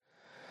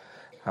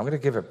I'm going to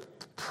give a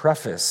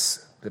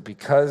preface that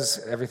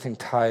because everything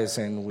ties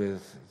in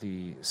with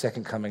the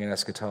second coming and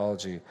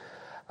eschatology,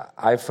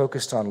 I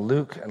focused on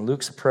Luke and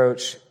Luke's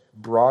approach.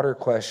 Broader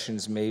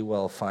questions may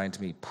well find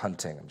me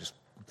punting. I'm just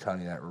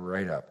telling you that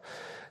right up.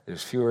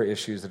 There's fewer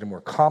issues that are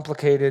more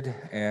complicated,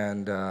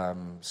 and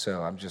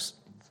so I'm just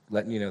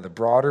letting you know, the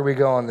broader we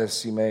go on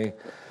this, you may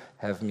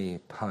have me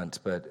punt.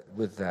 But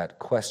with that,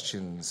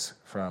 questions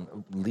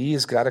from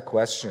Lee's got a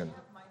question.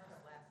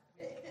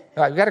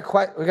 We got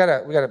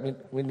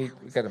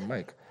a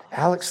mic.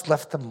 Alex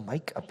left the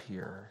mic up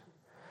here.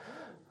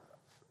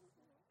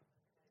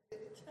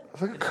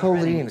 Look at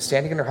Colleen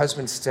standing in her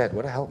husband's stead.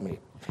 What a helpmate.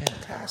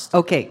 Fantastic.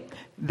 Okay,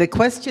 the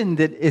question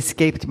that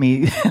escaped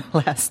me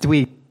last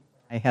week,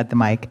 I had the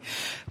mic,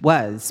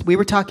 was we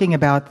were talking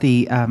about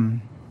the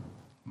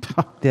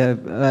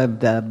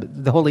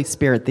Holy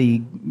Spirit,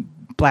 the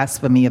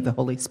blasphemy of the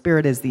Holy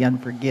Spirit is the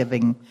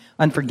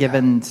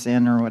unforgiven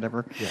sin or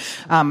whatever. Yes.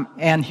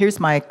 And here's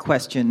my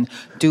question.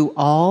 Do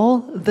all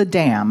the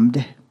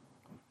damned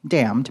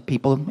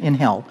people in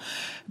hell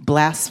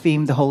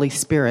blaspheme the Holy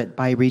Spirit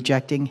by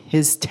rejecting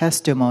his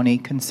testimony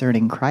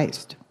concerning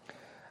Christ?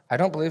 I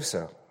don't believe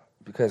so,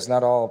 because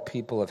not all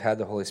people have had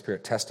the Holy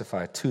Spirit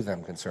testify to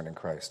them concerning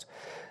Christ.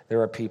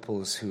 There are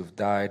peoples who've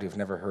died, who've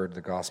never heard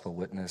the gospel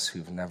witness,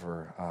 who've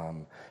never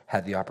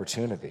had the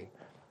opportunity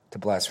to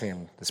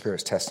blaspheme the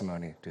Spirit's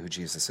testimony to who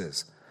Jesus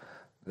is.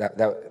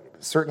 That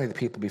certainly the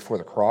people before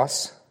the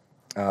cross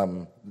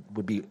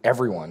would be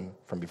everyone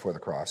from before the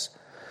cross.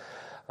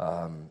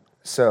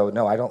 So,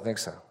 no, I don't think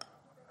so.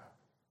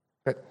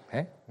 But,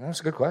 hey, that's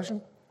a good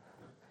question.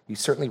 You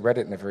certainly read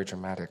it in a very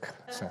dramatic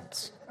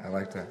sense. I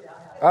like that.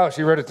 Oh,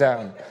 she wrote it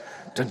down.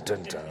 Dun,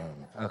 dun, dun.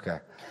 Okay.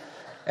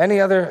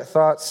 Any other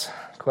thoughts,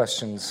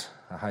 questions,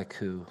 a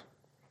haiku?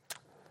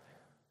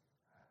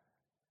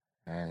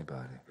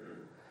 Anybody?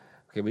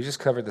 Okay, we just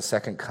covered the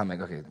second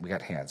coming. Okay, we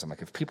got hands. I'm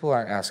like, if people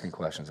aren't asking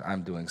questions,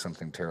 I'm doing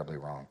something terribly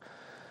wrong.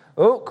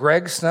 Oh,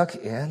 Greg snuck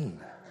in.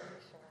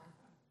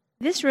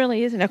 This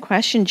really isn't a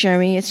question,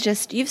 Jeremy. It's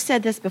just, you've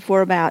said this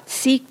before about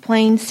seek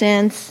plain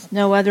sense,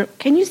 no other.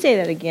 Can you say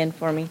that again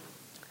for me?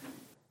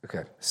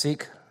 Okay,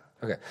 seek.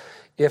 Okay,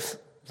 if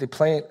the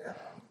plain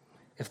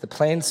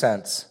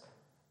sense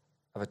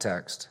of a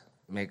text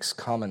makes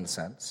common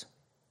sense,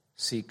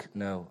 seek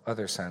no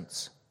other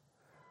sense,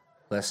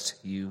 lest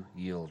you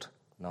yield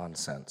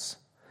nonsense.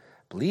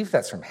 I believe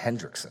that's from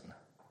Hendrickson.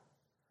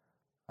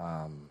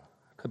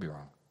 Could be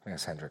wrong. I think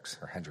it's Hendricks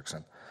or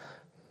Hendrickson.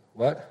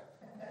 What?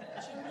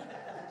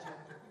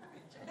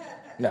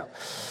 No.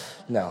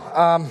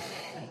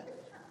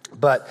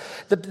 But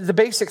the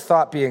basic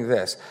thought being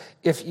this: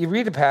 if you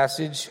read a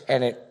passage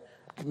and it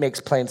makes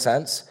plain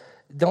sense,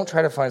 don't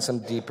try to find some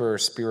deeper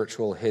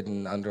spiritual,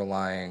 hidden,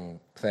 underlying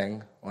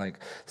thing. Like,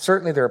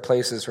 certainly there are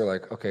places where,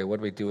 like, okay, what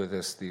do we do with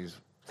this? These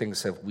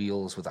things have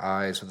wheels with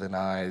eyes within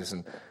eyes,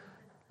 and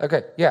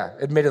okay, yeah,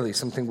 admittedly,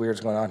 something weird's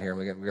going on here.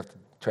 We have to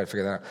try to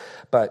figure that out.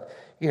 But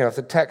if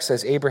the text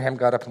says Abraham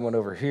got up and went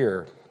over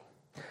here,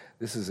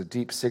 this is a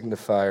deep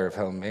signifier of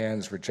how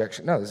man's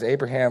rejection. No, this is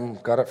Abraham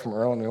got up from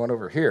Earl and we went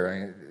over here. I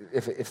mean,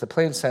 if the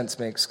plain sense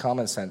makes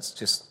common sense,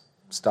 just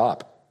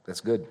stop. That's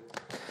good.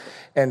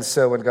 And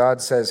so when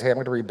God says, hey, I'm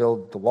going to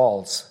rebuild the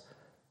walls,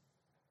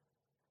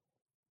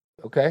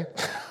 okay?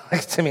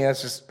 To me,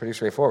 that's just pretty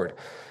straightforward.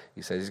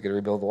 He says he's going to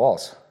rebuild the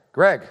walls.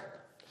 Greg.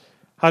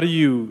 How do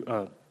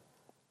you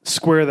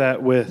square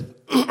that with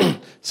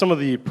some of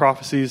the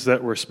prophecies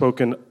that were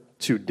spoken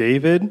to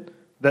David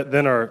that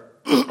then are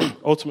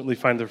ultimately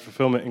find their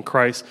fulfillment in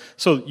Christ?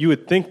 So you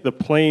would think the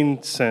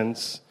plain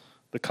sense,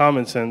 the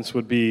common sense,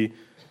 would be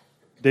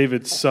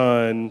David's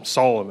son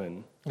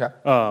Solomon.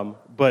 Yeah.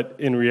 But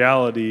in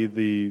reality,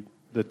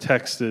 the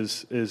text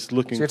is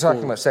looking. So you're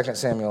talking about 2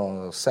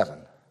 Samuel 7.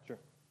 Sure.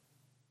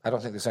 I don't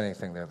think there's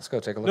anything there. Let's go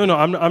take a look. No,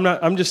 I'm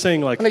not. I'm just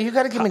saying, like. No, you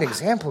got to give me an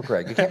example,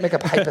 Greg. You can't make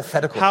up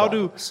hypothetical.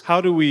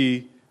 How do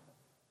we,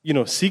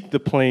 seek the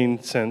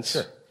plain sense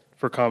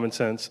for common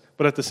sense,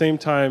 but at the same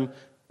time,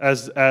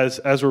 as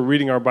we're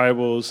reading our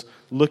Bibles,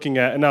 looking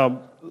at, and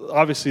now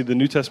obviously the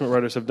New Testament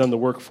writers have done the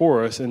work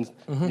for us, and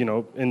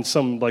in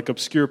some like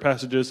obscure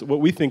passages,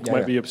 what we think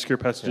might be obscure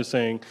passages,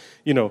 saying,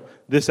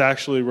 this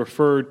actually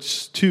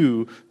refers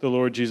to the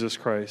Lord Jesus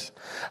Christ.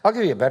 I'll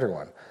give you a better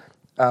one.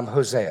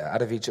 Hosea,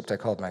 out of Egypt I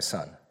called my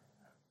son.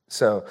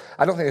 So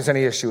I don't think there's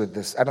any issue with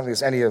this. I don't think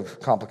there's any of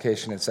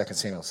complication in 2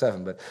 Samuel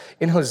 7, but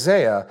in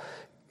Hosea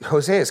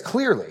is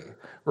clearly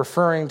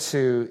referring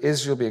to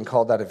Israel being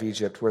called out of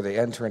Egypt, where they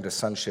enter into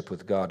sonship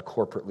with God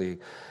corporately.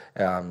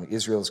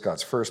 Israel is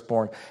God's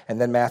firstborn. And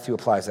then Matthew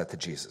applies that to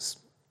Jesus.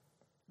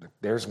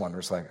 There's one where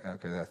it's like,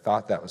 okay, I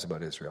thought that was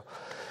about Israel.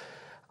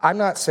 I'm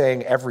not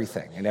saying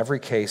everything, in every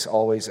case,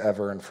 always,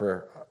 ever, and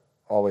for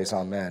always,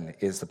 amen,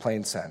 is the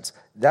plain sense.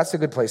 That's a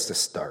good place to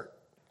start.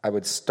 I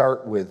would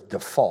start with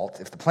default.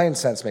 If the plain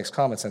sense makes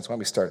common sense, why don't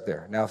we start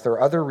there? Now, if there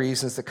are other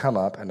reasons that come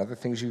up and other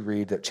things you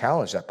read that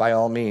challenge that, by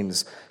all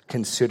means,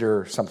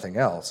 consider something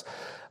else.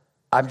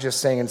 I'm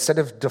just saying, instead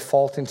of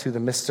defaulting to the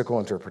mystical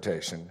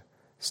interpretation,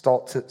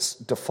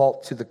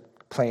 default to the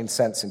plain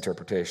sense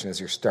interpretation as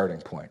your starting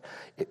point.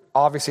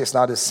 Obviously, it's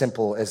not as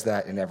simple as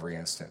that in every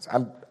instance.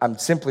 I'm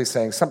simply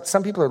saying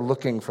some people are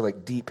looking for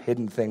like deep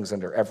hidden things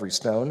under every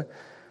stone.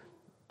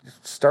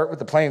 Start with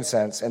the plain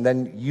sense, and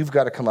then you've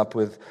got to come up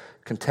with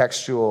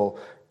contextual,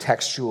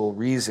 textual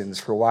reasons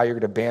for why you're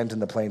going to abandon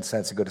the plain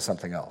sense and go to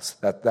something else.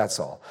 That's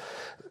all.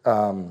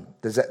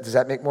 Does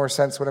that make more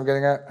sense? What I'm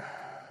getting at?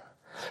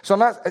 So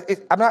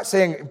I'm not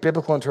saying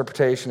biblical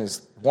interpretation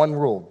is one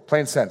rule,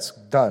 plain sense,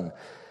 done.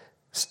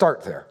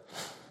 Start there.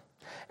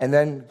 And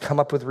then come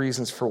up with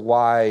reasons for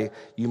why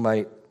you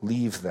might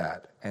leave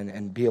that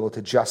and be able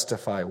to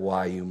justify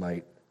why you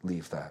might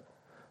leave that.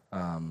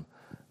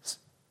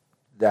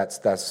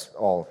 That's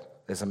all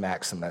as a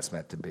maxim that's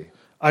meant to be.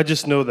 I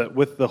just know that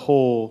with the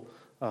whole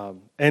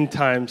end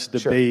times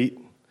debate,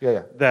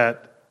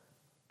 that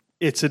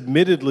it's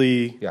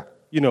admittedly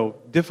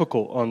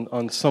difficult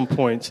on some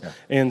points. Yeah.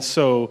 And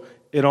so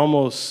it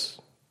almost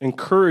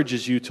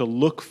encourages you to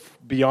look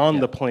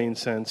beyond the plain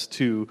sense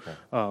to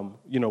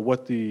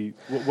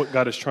what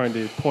God is trying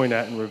to point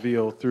at and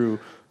reveal through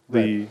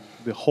the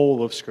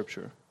whole of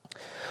Scripture.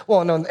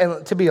 Well, no,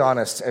 and to be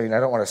honest, I mean, I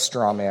don't want to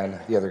straw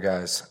man the other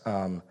guys.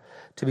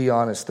 To be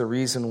honest, the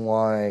reason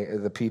why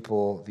the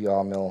people, the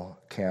All-Mill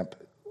camp,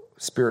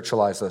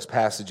 spiritualize those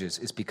passages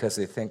is because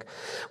they think,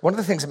 one of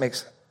the things that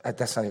makes,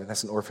 that's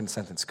an orphan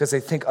sentence, because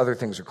they think other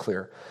things are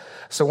clear.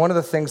 So one of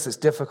the things that's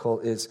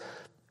difficult is,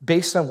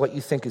 based on what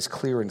you think is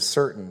clear and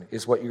certain,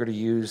 is what you're going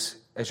to use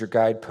as your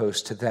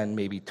guidepost to then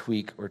maybe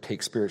tweak or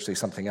take spiritually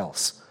something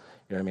else.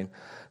 You know what I mean?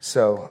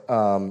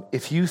 So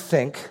if you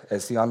think,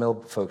 as the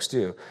All-Mill folks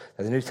do,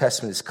 that the New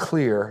Testament is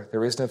clear,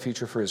 there is no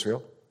future for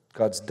Israel,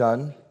 God's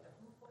done,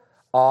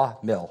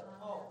 All-Mill.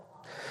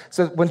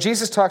 So when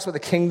Jesus talks about the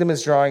kingdom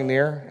is drawing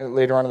near,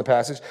 later on in the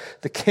passage,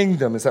 the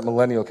kingdom is that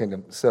millennial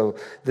kingdom. So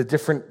the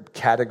different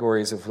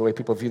categories of the way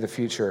people view the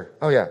future.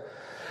 Oh, yeah.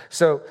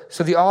 So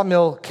the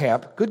All-Mill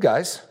camp, good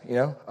guys,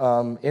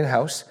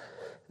 in-house,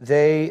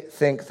 they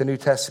think the New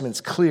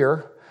Testament's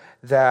clear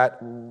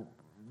that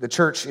the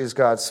church is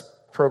God's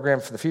program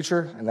for the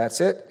future, and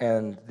that's it,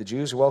 and the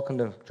Jews are welcome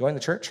to join the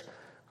church.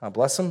 God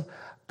bless them,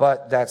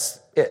 but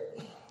that's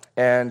it.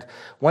 And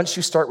once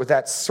you start with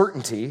that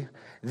certainty,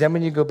 then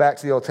when you go back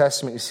to the Old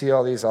Testament, you see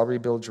all these, I'll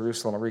rebuild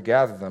Jerusalem, I'll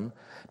regather them,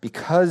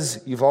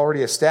 because you've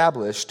already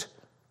established,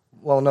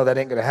 well, no, that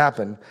ain't going to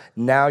happen.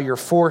 Now you're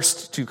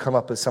forced to come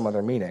up with some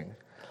other meaning.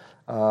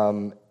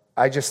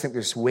 I just think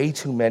there's way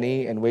too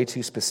many and way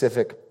too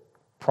specific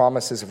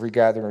promises of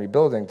regathering and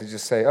rebuilding to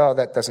just say, oh,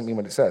 that doesn't mean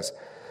what it says.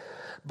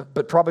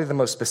 But probably the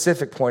most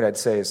specific point I'd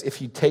say is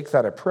if you take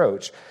that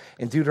approach,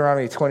 in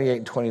Deuteronomy 28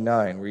 and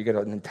 29, where you get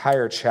an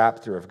entire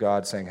chapter of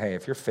God saying, hey,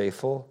 if you're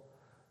faithful,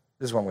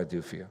 this is what I'm going to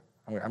do for you.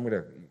 I'm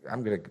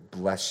going to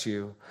bless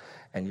you,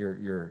 and you're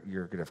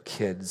going to have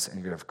kids, and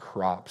you're going to have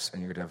crops,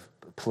 and you're going to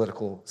have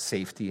political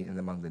safety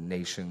among the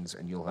nations,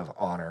 and you'll have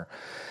honor.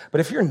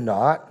 But if you're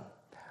not,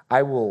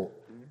 I will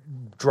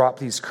drop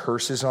these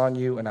curses on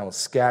you, and I will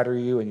scatter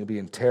you, and you'll be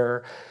in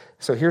terror.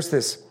 So here's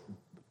this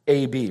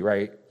A-B,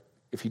 right?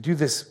 If you do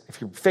this, if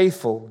you're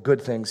faithful,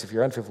 good things. If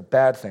you're unfaithful,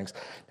 bad things.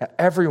 Now,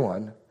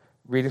 everyone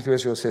reading through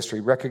Israel's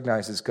history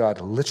recognizes God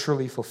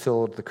literally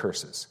fulfilled the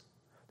curses.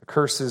 The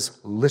curses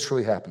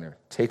literally happened there,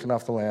 taken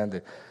off the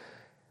land.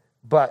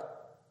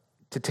 But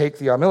to take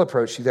the All-Mill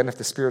approach, you then have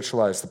to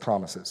spiritualize the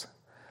promises,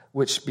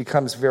 which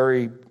becomes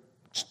very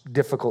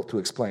difficult to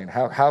explain.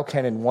 How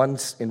can in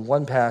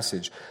one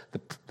passage the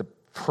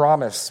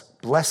promise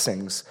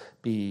blessings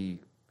be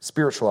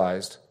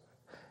spiritualized,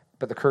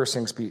 but the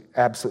cursings be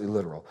absolutely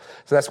literal?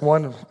 So that's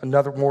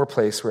another more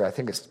place where I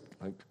think it's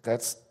like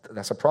that's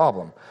a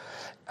problem.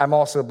 I'm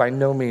also by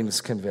no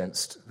means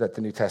convinced that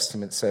the New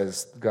Testament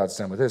says God's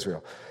done with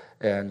Israel.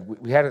 And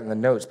we had it in the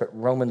notes, but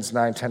Romans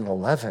 9, 10, and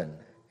 11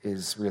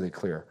 is really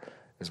clear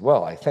as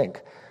well, I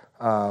think.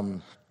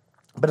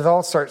 But it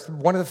all starts,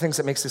 one of the things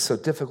that makes this so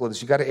difficult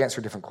is you got to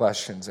answer different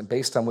questions, and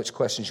based on which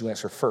questions you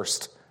answer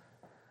first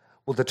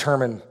will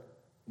determine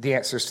the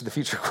answers to the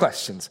future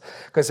questions.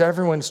 Because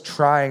everyone's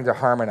trying to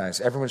harmonize.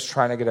 Everyone's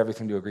trying to get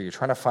everything to agree. You're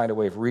trying to find a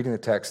way of reading the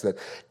text that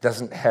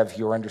doesn't have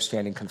your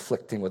understanding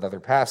conflicting with other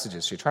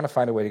passages. So you're trying to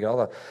find a way to get all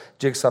the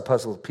jigsaw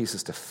puzzle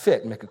pieces to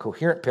fit and make a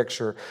coherent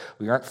picture.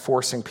 We aren't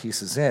forcing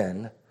pieces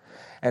in.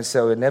 And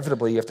so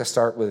inevitably you have to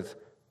start with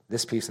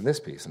this piece and this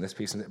piece and this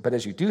piece. But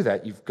as you do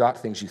that, you've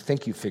got things you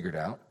think you figured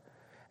out.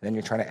 And then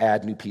you're trying to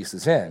add new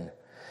pieces in.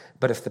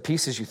 But if the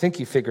pieces you think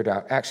you figured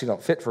out actually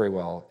don't fit very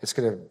well, it's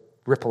going to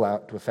ripple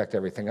out to affect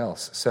everything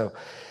else. So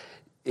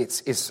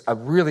it's a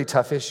really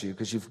tough issue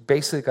because you've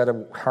basically got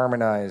to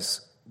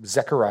harmonize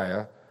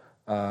Zechariah,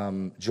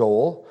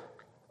 Joel,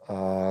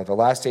 the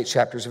last 8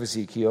 chapters of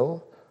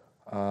Ezekiel,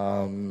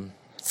 a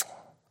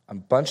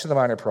bunch of the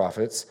minor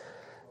prophets,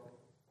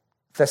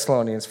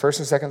 Thessalonians,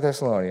 1st and 2nd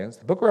Thessalonians,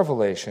 the book of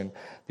Revelation,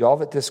 the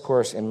Olivet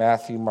Discourse in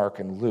Matthew, Mark,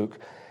 and Luke,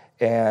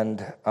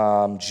 and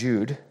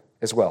Jude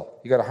as well.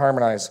 You got to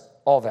harmonize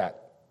all that.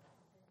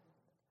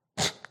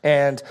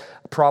 And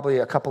probably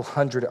a couple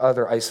hundred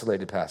other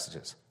isolated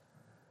passages.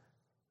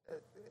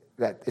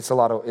 It's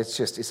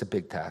a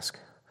big task.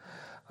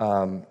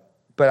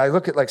 But I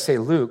look at, like, say,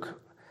 Luke,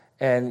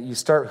 and you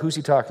start, who's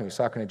he talking to? He's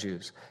talking to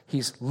Jews.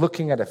 He's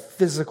looking at a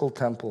physical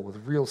temple with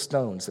real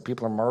stones that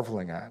people are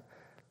marveling at.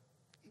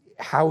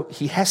 How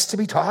he has to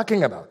be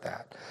talking about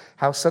that.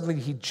 How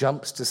suddenly he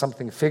jumps to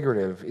something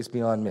figurative is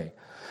beyond me.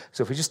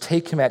 So if we just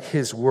take him at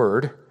his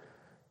word,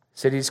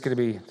 city's going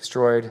to be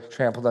destroyed,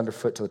 trampled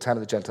underfoot till the time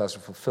of the Gentiles are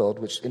fulfilled,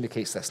 which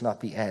indicates that's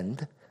not the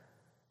end.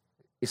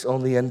 It's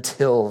only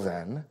until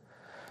then.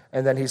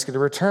 And then he's going to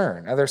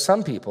return. Now, there's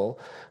some people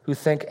who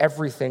think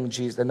everything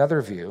Jesus,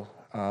 another view,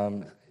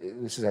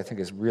 which is, I think,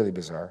 is really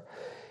bizarre,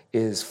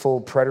 is full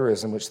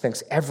preterism, which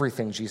thinks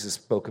everything Jesus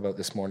spoke about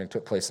this morning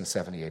took place in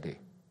 70 AD.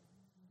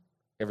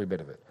 Every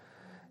bit of it.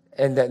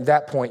 And at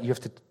that point, you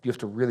have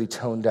to really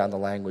tone down the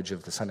language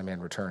of the Son of Man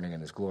returning in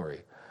his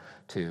glory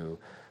to,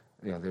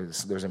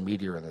 there's a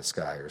meteor in the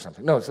sky or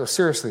something. No, so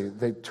seriously,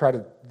 they try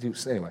to do,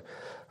 anyway.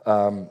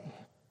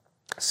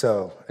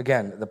 So,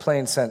 again, the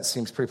plain sense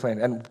seems pretty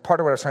plain. And part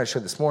of what I was trying to show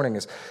this morning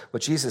is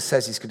what Jesus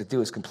says he's going to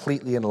do is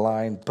completely in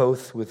line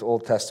both with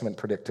Old Testament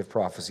predictive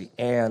prophecy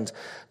and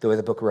the way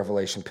the book of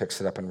Revelation picks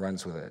it up and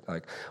runs with it.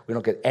 Like, we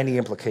don't get any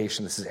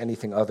implication this is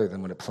anything other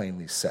than what it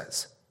plainly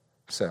says.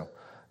 So,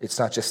 it's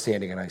not just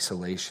standing in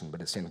isolation,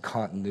 but it's in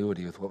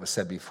continuity with what was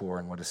said before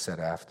and what is said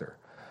after,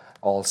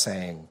 all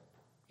saying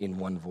in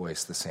one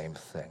voice the same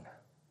thing.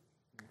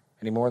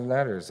 Any more than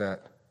that, or is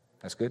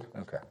that's good?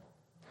 Okay.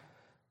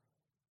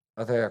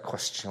 Other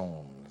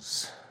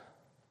questions?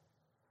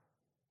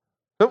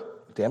 Oh,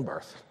 Dan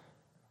Barth.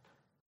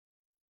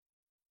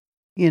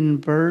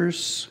 In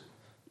verse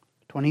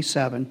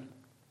 27,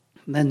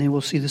 then they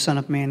will see the Son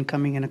of Man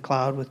coming in a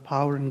cloud with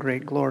power and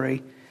great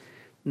glory.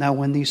 Now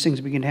when these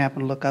things begin to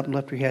happen, look up and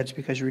lift your heads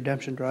because your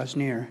redemption draws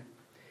near.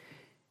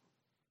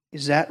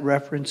 Is that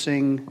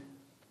referencing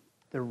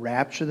the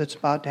rapture that's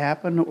about to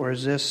happen, or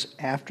is this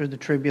after the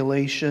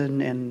tribulation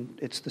and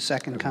it's the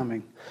second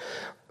coming?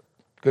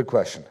 Good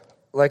question.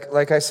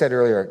 Like I said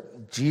earlier,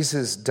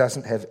 Jesus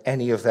doesn't have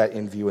any of that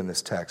in view in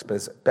this text, but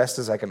as best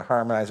as I can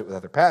harmonize it with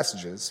other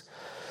passages.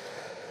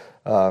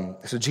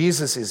 So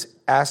Jesus is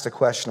asked a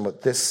question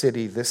about this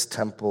city, this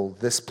temple,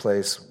 this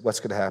place, what's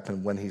going to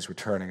happen when he's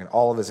returning, and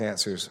all of his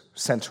answers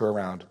center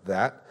around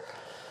that.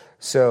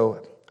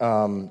 So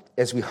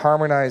as we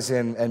harmonize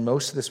in, and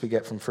most of this we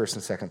get from 1st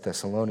and 2nd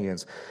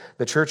Thessalonians,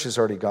 the church is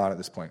already gone at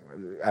this point,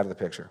 out of the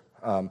picture.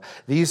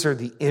 These are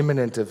the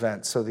imminent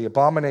events. So the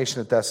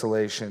abomination of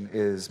desolation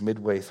is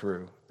midway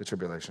through the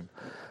tribulation.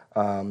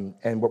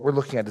 And what we're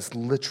looking at is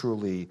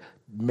literally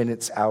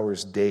minutes,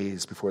 hours,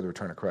 days before the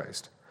return of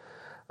Christ.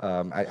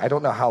 I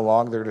don't know how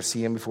long they're to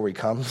see him before he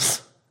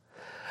comes,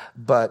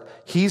 but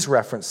he's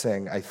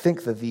referencing, I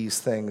think, that these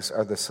things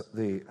are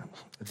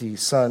the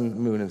sun,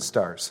 moon, and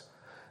stars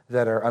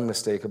that are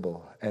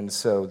unmistakable. And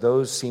so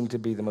those seem to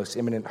be the most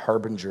imminent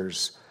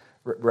harbingers,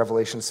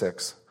 Revelation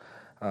 6,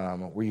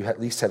 where you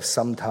at least have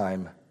some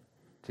time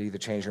to either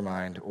change your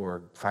mind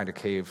or find a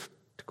cave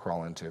to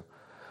crawl into.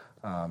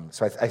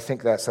 So I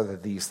think that's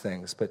these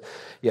things. But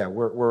yeah,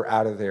 we're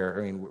out of there.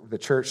 I mean, the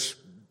church,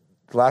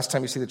 the last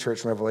time you see the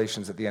church in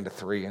Revelation is at the end of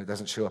 3, and it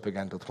doesn't show up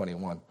again until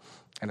 21.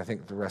 And I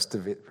think the rest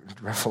of it,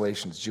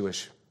 Revelation, is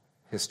Jewish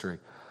history.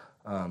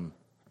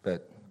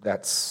 But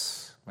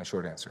that's my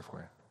short answer for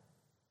you.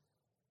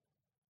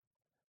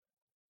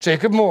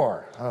 Jacob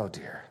Moore. Oh,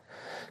 dear.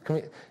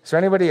 Is there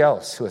anybody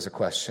else who has a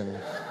question?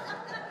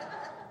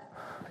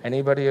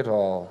 Anybody at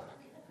all?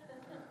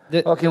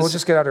 Okay, we'll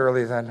just get out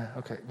early then.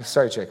 Okay,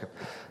 sorry, Jacob.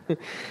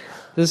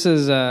 This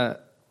is,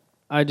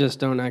 I just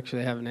don't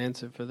actually have an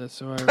answer for this,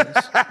 so I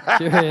was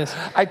curious.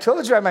 I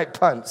told you I might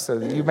punt, so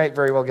you might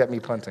very well get me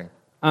punting.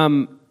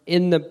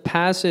 In the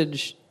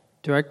passage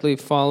directly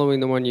following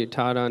the one you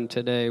taught on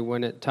today,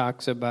 when it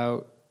talks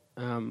about,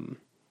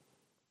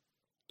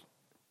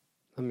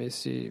 let me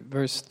see,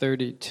 verse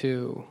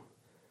 32,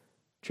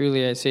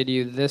 truly I say to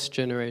you, this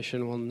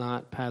generation will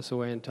not pass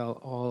away until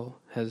all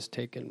has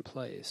taken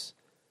place.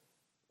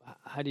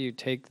 How do you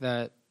take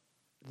that,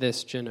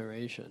 this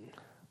generation?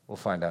 We'll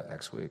find out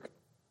next week.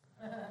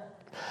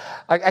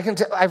 I can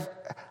tell.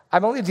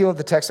 I'm only dealing with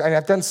the text.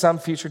 I've done some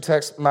future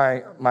text.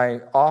 My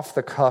off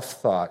the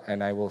cuff thought,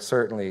 and I will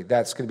certainly.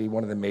 That's going to be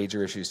one of the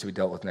major issues to be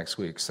dealt with next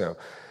week. So,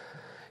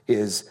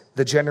 is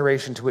the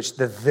generation to which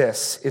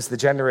this is the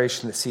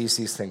generation that sees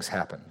these things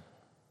happen.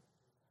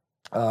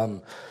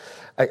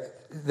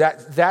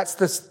 That's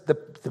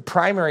the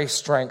primary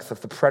strength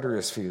of the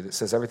preterist view that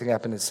says everything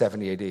happened in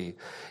 70 AD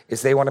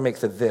is they want to make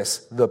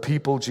the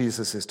people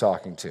Jesus is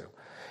talking to.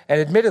 And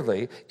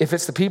admittedly, if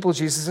it's the people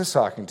Jesus is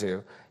talking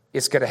to,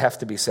 it's going to have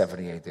to be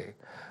 70 AD.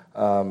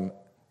 And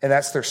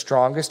that's their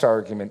strongest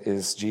argument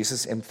is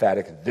Jesus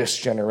emphatic this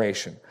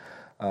generation.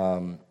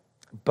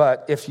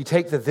 But if you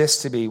take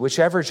this to be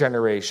whichever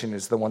generation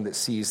is the one that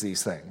sees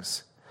these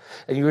things,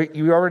 and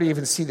you already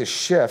even see the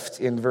shift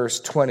in verse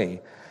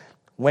 20,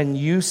 when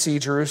you see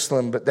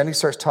Jerusalem, but then he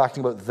starts talking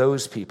about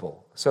those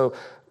people. So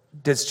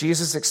does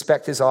Jesus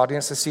expect his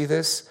audience to see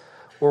this?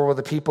 Or will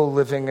the people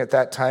living at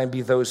that time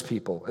be those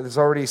people? There's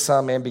already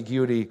some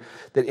ambiguity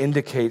that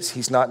indicates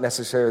he's not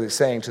necessarily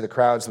saying to the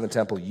crowds in the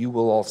temple, you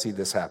will all see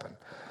this happen.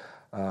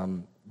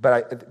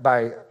 But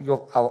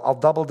I'll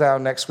double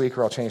down next week,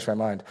 or I'll change my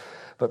mind.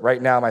 But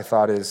right now, my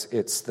thought is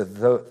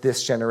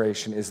this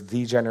generation is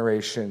the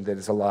generation that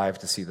is alive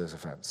to see those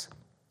events.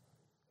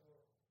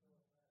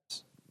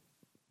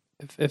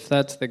 If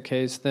that's the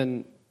case,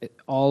 then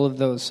all of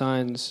those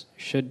signs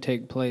should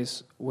take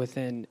place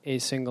within a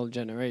single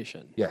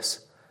generation.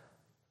 Yes.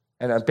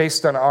 And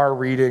based on our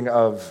reading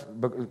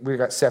we've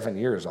got 7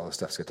 years, all this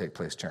stuff's going to take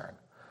place, Sharon,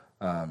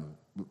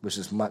 which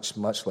is much,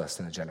 much less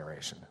than a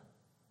generation.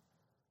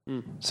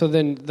 So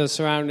then the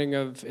surrounding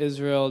of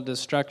Israel,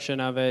 destruction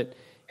of it,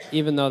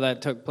 even though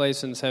that took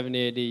place in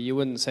 70 AD, you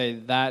wouldn't say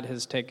that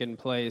has taken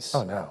place.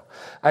 Oh, no.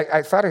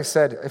 I thought I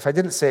said, if I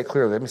didn't say it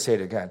clearly, let me say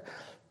it again.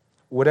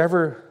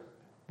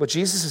 What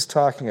Jesus is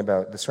talking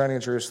about, the surrounding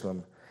of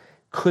Jerusalem,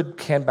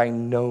 can by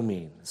no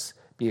means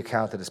be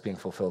accounted as being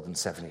fulfilled in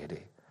 70 AD.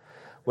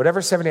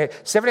 Whatever 70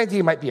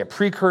 AD might be a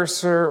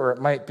precursor, or it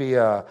might be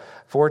a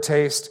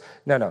foretaste.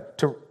 No.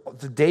 To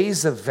the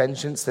days of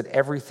vengeance that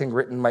everything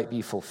written might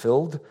be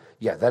fulfilled,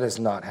 that has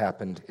not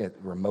happened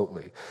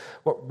remotely.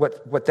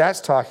 What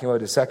that's talking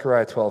about is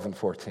Zechariah 12 and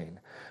 14,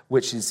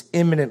 which is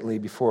imminently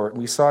before.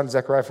 We saw in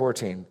Zechariah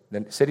 14,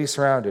 the city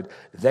surrounded,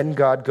 then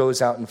God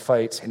goes out and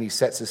fights, and he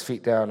sets his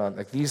feet down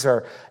on, these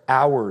are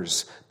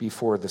hours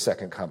before the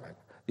second coming.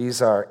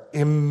 These are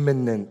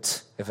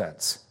imminent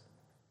events.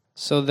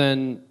 So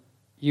then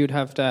you'd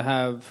have to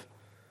have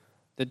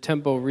the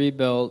temple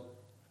rebuilt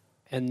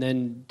and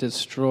then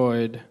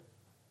destroyed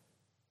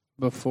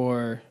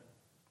before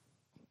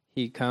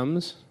he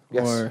comes?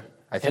 Yes, or,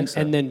 I think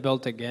so. And then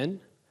built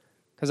again?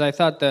 Because I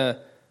thought the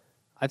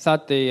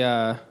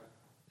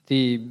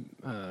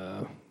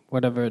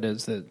whatever it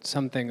is, the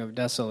something of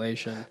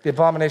desolation. The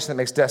abomination that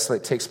makes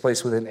desolate takes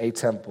place within a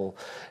temple,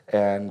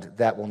 and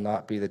that will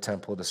not be the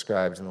temple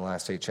described in the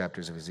last 8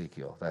 chapters of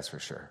Ezekiel, that's for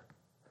sure.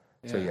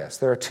 Yeah. So yes,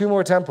 there are 2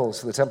 more temples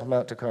for the Temple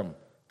Mount to come.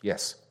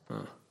 Yes.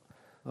 Huh.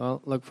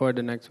 Well, look forward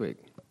to next week.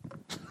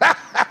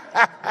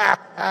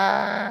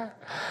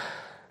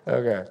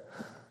 Okay.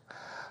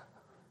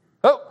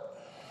 Oh!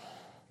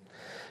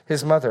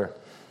 His mother.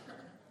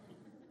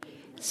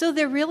 So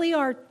there really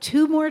are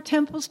 2 more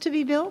temples to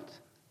be built?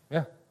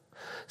 Yeah.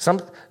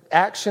 Some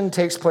action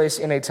takes place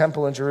in a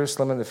temple in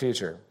Jerusalem in the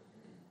future.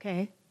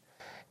 Okay.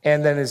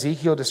 And then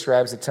Ezekiel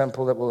describes the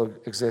temple that will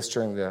exist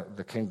during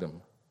the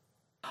kingdom.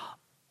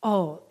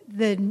 Oh,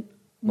 the new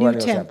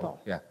Millennial temple.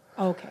 Yeah.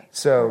 Okay.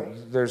 So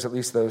there's at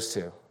least those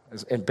 2,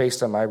 and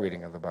based on my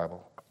reading of the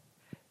Bible.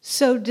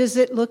 So does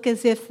it look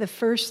as if the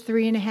first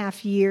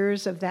 3.5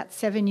 years of that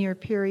 7-year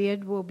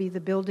period will be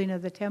the building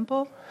of the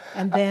temple,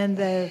 and then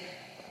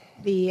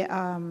the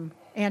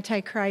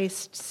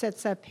Antichrist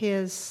sets up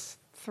his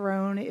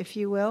throne, if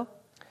you will,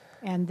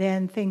 and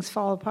then things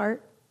fall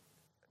apart?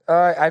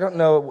 I don't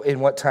know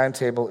in what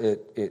timetable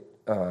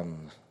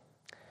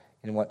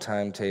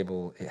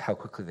how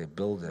quickly they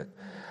build it.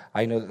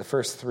 I know that the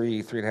first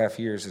 3.5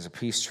 years is a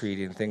peace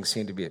treaty, and things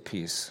seem to be at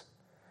peace.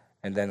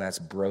 And then that's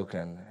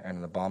broken, and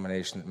an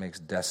abomination that makes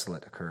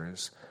desolate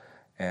occurs.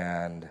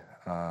 And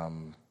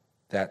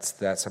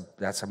that's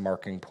a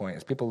marking point.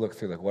 As people look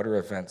through, what are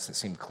events that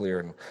seem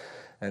clear?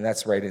 And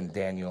that's right in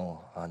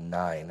Daniel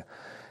 9,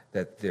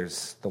 that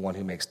there's the one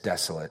who makes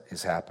desolate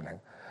is happening.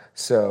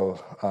 So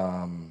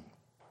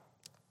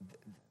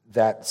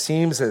that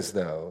seems as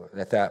though,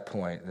 at that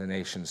point, the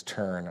nations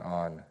turn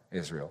on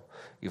Israel,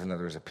 even though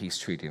there's a peace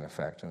treaty in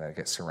effect, and then it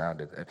gets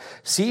surrounded.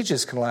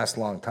 Sieges can last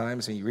long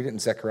times, and you read it in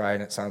Zechariah,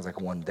 and it sounds like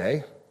one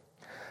day.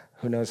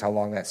 Who knows how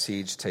long that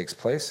siege takes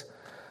place?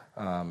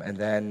 And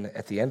then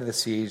at the end of the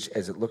siege,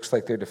 as it looks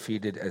like they're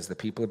defeated, as the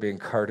people are being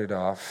carted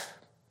off,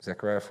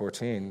 Zechariah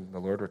 14, the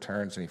Lord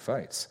returns and he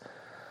fights.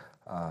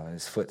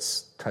 His foot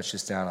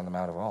touches down on the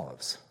Mount of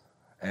Olives.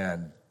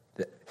 And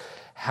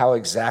how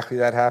exactly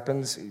that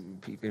happens,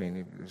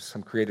 there's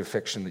some creative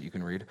fiction that you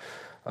can read.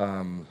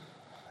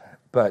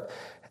 But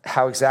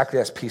how exactly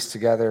that's pieced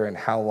together and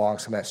how long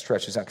some of that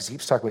stretches out, because he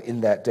keeps talking about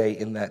in that day,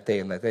 in that day,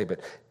 in that day.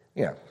 But,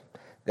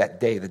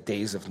 that day, the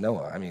days of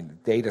Noah, the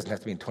day doesn't have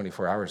to be in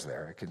 24 hours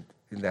there. It can,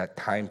 in that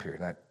time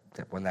period,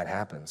 when that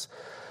happens.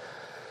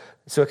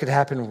 So it could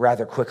happen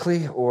rather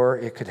quickly, or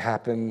it could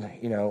happen,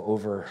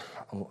 over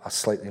a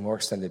slightly more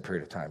extended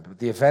period of time. But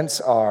the events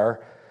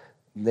are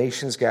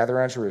nations gather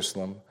around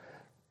Jerusalem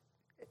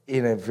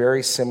in a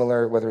very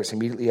similar, whether it's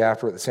immediately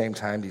after or at the same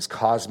time, these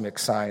cosmic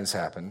signs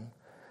happen.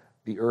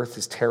 The earth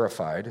is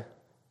terrified.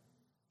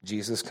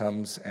 Jesus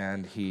comes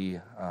and he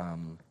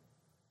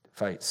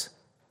fights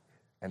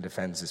and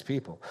defends his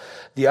people.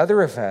 The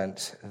other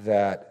event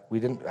that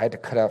I had to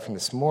cut out from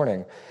this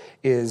morning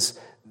is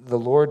the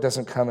Lord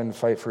doesn't come and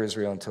fight for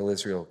Israel until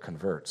Israel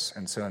converts.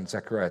 And so in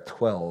Zechariah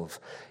 12,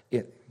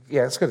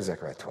 let's go to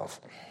Zechariah 12.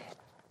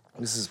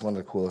 This is one of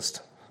the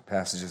coolest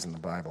passages in the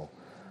Bible,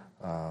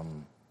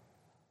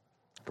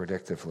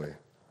 predictively.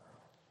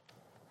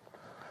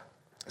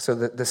 So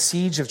the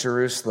siege of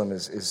Jerusalem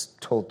is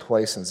told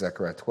twice in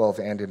Zechariah 12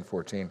 and in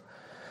 14.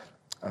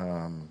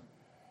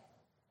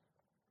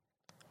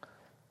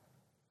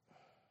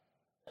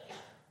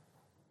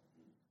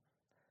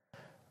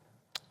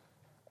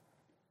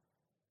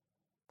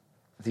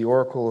 the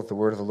oracle of the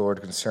word of the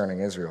Lord concerning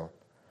Israel.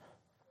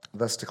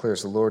 Thus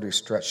declares the Lord, who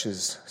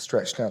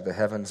stretched out the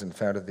heavens and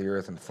founded the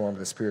earth and formed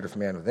the spirit of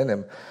man within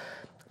him.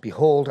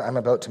 Behold, I'm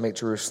about to make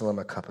Jerusalem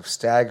a cup of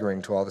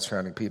staggering to all the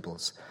surrounding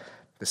peoples.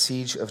 The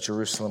siege of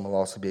Jerusalem will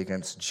also be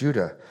against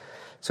Judah.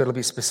 So it'll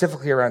be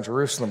specifically around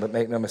Jerusalem, but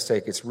make no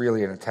mistake, it's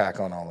really an attack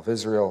on all of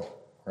Israel,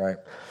 right?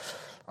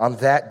 On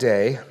that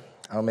day,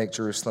 I'll make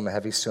Jerusalem a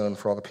heavy stone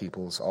for all the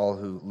peoples. All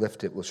who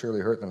lift it will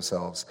surely hurt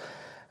themselves,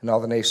 and all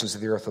the nations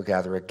of the earth will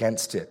gather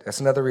against it. That's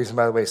another reason,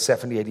 by the way,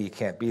 70 AD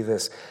can't be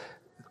this.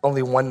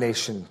 Only one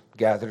nation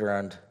gathered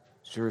around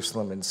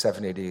Jerusalem in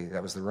 70 AD.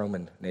 That was the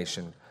Roman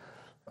nation.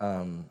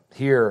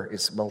 Here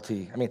it's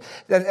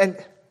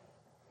and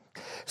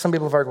some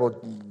people have argued,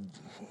 well,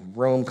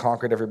 Rome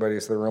conquered everybody,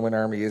 so the Roman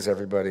army is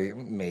everybody.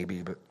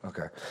 Maybe, but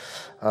okay.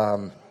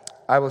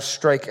 I will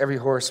strike every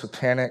horse with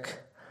panic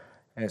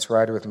and its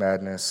rider with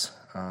madness.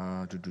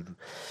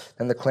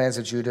 Then the clans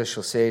of Judah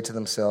shall say to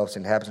themselves,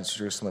 inhabitants of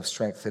Jerusalem have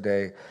strength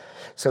today.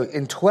 So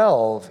in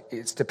 12,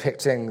 it's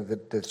depicting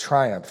the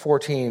triumph.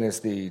 14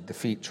 is the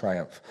defeat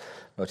triumph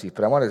motif.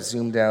 But I want to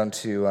zoom down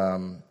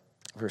to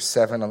verse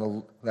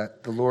 7,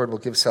 that the Lord will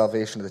give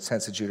salvation to the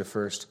tents of Judah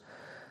first.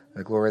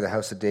 The glory of the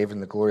house of David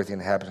and the glory of the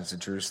inhabitants of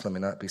Jerusalem may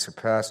not be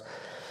surpassed.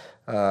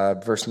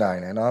 Verse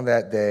 9, and on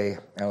that day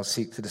I will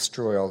seek to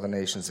destroy all the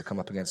nations that come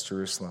up against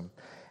Jerusalem,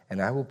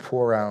 and I will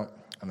pour out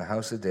on the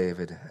house of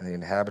David and the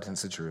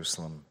inhabitants of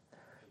Jerusalem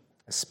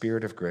a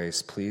spirit of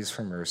grace, pleas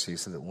for mercy,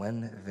 so that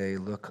when they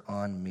look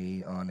on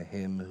me, on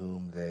him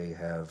whom they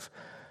have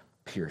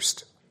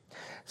pierced.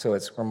 So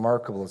it's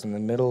remarkable. It's in the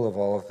middle of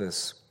all of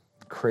this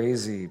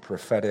crazy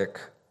prophetic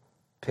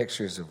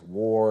pictures of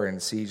war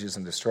and sieges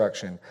and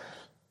destruction.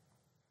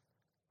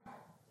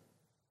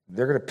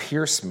 They're going to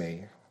pierce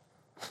me,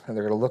 and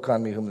they're going to look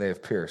on me whom they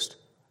have pierced.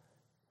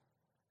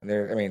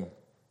 And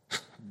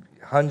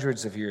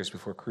hundreds of years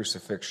before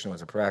crucifixion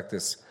was a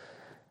practice,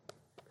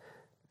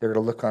 they're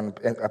going to look on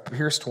a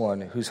pierced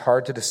one who's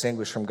hard to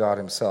distinguish from God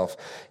himself.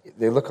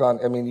 They look on,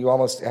 you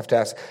almost have to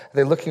ask, are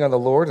they looking on the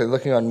Lord? Are they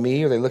looking on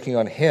me? Or are they looking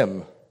on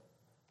him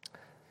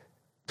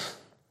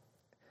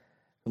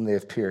whom they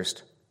have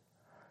pierced?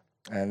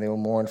 And they will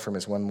mourn for him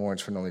as one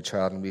mourns for an only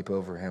child, and weep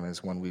over him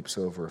as one weeps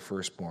over a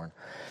firstborn.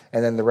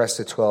 And then the rest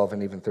of 12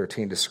 and even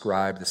 13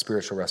 describe the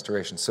spiritual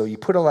restoration. So you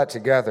put all that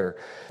together,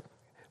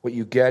 what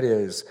you get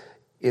is,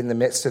 in the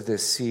midst of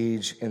this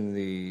siege, in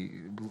the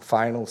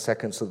final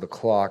seconds of the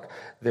clock,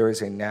 there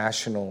is a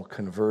national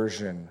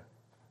conversion.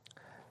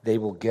 They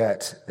will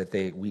get that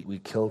we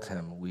killed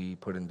him, we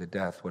put him to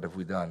death, what have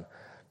we done?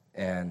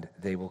 And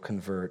they will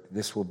convert.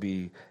 This will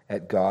be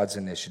at God's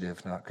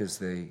initiative, not because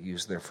they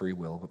used their free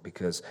will, but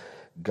because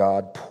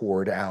God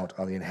poured out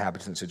on the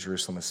inhabitants of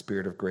Jerusalem a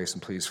spirit of grace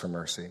and pleas for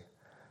mercy.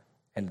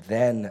 And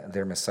then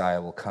their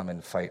Messiah will come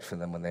and fight for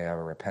them when they are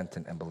a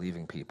repentant and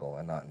believing people,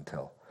 and not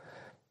until.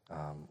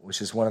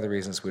 Which is one of the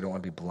reasons we don't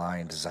want to be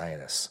blind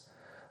Zionists.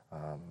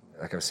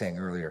 Like I was saying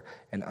earlier,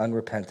 an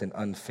unrepentant,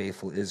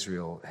 unfaithful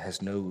Israel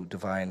has no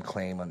divine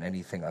claim on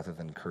anything other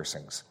than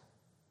cursings.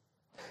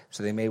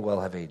 So they may well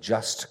have a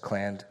just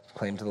claim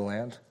to the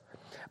land,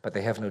 but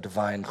they have no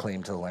divine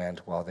claim to the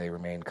land while they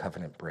remain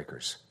covenant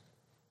breakers.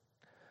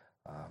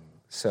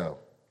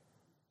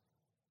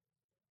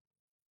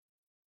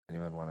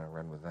 Anyone want to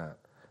run with that?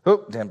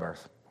 Oh, Dan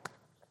Barth.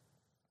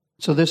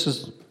 So this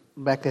is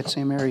back that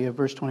same area,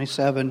 verse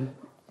 27,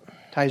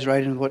 ties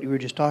right into what you were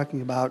just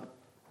talking about.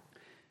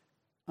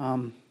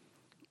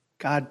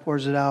 God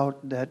pours it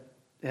out,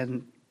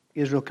 and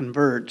Israel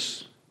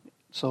converts.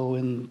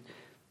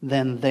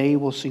 Then they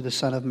will see the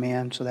Son of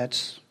Man, so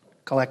that's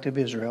collective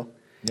Israel.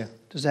 Yeah.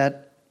 Does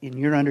that, in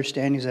your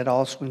understanding, does that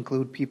also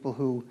include people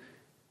who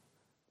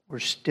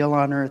were still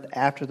on earth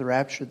after the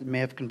rapture that may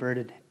have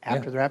converted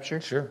after the rapture?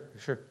 Sure.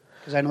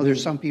 Because I know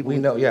there's some people. We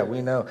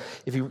know.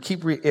 If you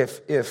keep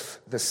if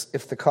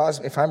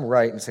I'm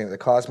right in saying that the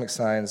cosmic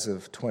signs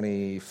of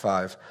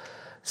 25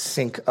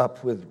 sync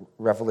up with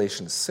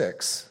Revelation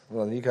 6,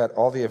 well, you got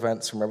all the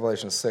events from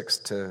Revelation 6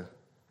 to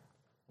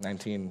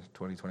 19,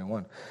 20,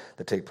 21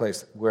 that take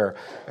place where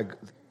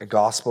a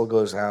gospel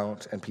goes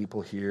out and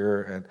people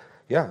hear, and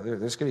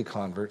there's going to be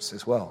converts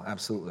as well,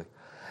 absolutely.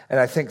 And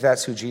I think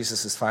that's who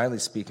Jesus is finally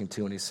speaking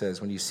to when he says,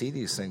 when you see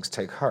these things,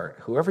 take heart.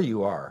 Whoever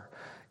you are,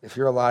 if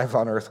you're alive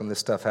on earth when this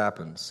stuff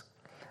happens,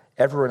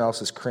 everyone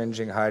else is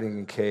cringing, hiding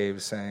in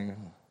caves, saying,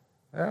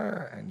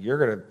 and you're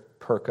going to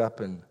perk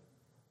up and,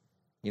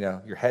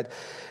 your head,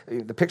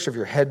 the picture of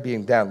your head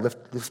being down,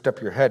 lift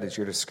up your head as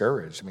you're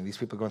discouraged. These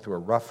people are going through a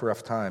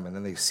rough time, and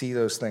then they see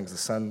those things, the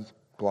sun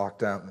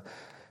blocked out,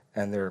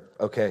 and they're,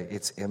 okay,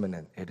 it's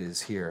imminent, it is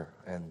here,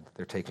 and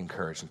they're taking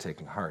courage and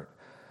taking heart,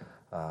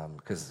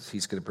 because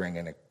he's going to bring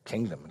in a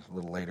kingdom a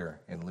little later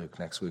in Luke.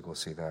 Next week we'll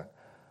see that.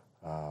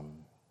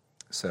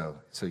 So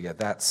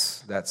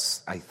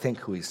that's I think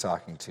who he's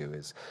talking to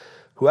is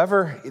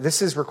whoever.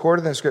 This is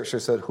recorded in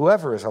Scripture, so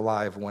whoever is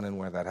alive when and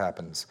where that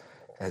happens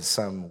has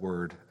some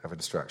word of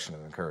instruction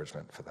and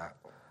encouragement for that.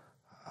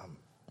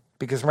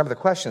 Because remember, the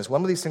question is,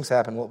 when will these things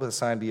happen? What will the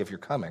sign be of your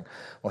coming?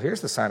 Well,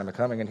 here's the sign of my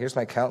coming, and here's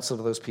my counsel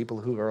to those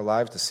people who are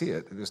alive to see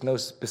it. There's no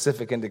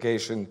specific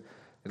indication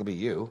it'll be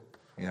you,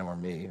 or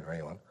me, or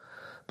anyone.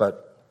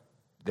 But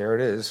there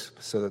it is,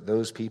 so that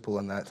those people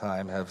in that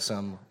time have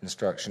some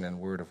instruction and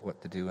word of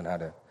what to do and how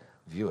to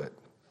view it.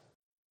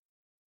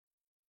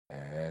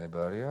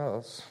 Anybody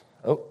else?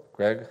 Oh,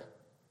 Greg.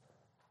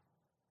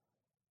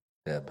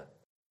 Deb.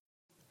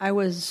 I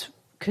was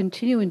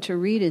continuing to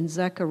read in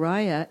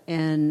Zechariah,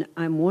 and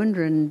I'm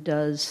wondering,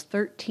 does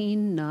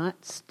 13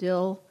 not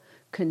still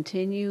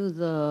continue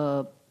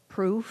the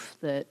proof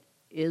that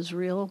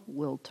Israel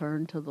will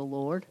turn to the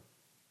Lord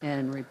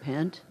and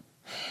repent?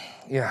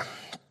 Yeah.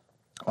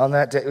 On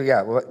that day,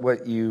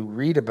 what you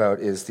read about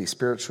is the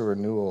spiritual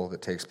renewal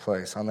that takes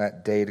place. On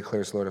that day,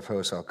 declares the Lord of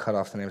hosts, I'll cut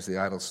off the names of the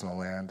idols from the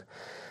land,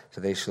 so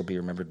they shall be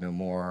remembered no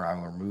more. I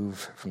will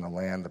remove from the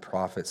land the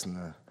prophets and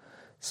the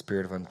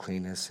spirit of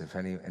uncleanness, if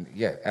any. And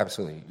yeah,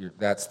 absolutely.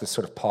 That's the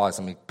sort of pause,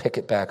 and we pick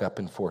it back up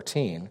in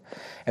 14.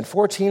 And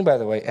 14, by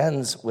the way,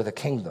 ends with a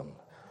kingdom.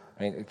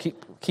 I mean,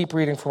 keep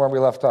reading from where we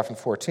left off in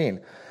 14.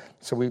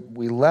 So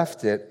we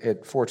left it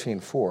at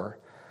 14:4.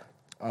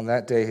 On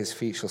that day, his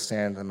feet shall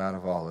stand on the Mount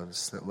of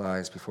Olives that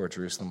lies before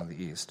Jerusalem on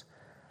the east.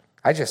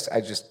 I just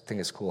think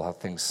it's cool how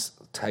things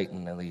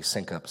tighten and they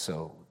sync up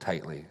so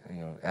tightly.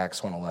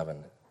 Acts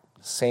 1:11,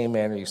 same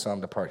manner you saw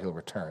him depart, he'll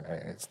return. I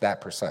mean, it's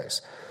that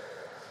precise.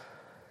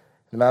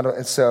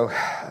 And so,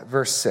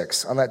 verse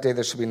 6, on that day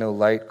there shall be no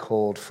light,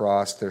 cold,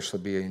 frost. There shall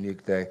be a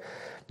unique day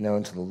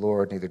known to the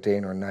Lord, neither day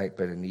nor night,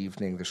 but in the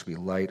evening there shall be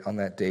light. On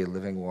that day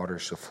living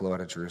waters shall flow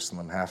out of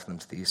Jerusalem, half of them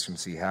to the eastern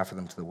sea, half of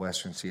them to the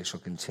western sea. It shall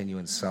continue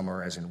in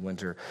summer as in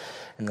winter,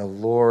 and the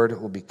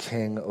Lord will be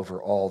king over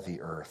all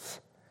the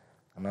earth.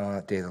 And on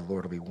that day the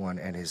Lord will be one,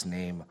 and his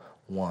name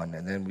one.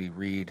 And then we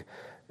read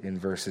in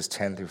verses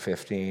 10 through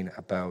 15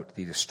 about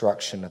the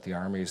destruction of the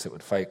armies that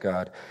would fight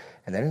God.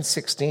 And then in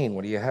 16,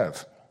 what do you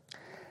have?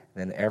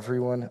 Then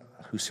everyone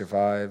who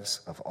survives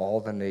of all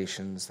the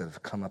nations that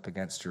have come up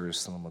against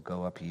Jerusalem will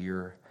go up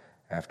year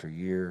after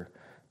year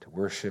to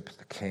worship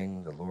the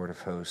King, the Lord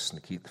of hosts,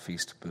 and to keep the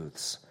Feast of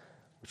Booths,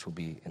 which will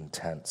be in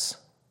tents.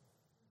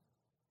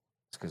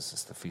 It's because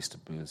it's the Feast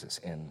of Booths. It's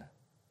in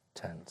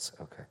tents.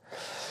 Okay.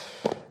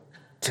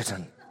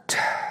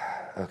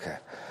 Okay.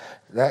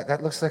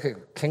 That looks like a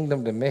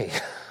kingdom to me.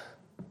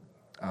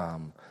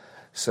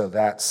 So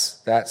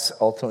that's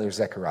ultimately where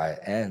Zechariah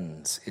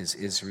ends, is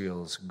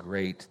Israel's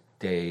great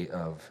day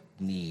of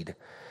need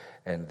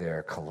and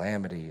their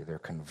calamity, their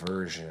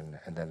conversion,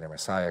 and then their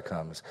Messiah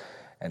comes,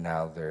 and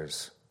now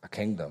there's a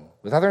kingdom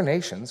with other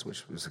nations,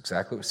 which was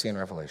exactly what we see in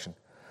Revelation,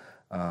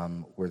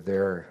 where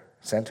they're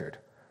centered.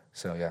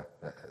 So yeah,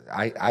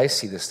 I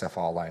see this stuff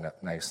all line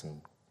up nice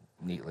and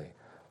neatly.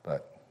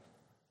 But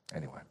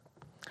anyway,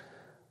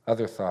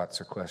 other thoughts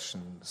or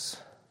questions?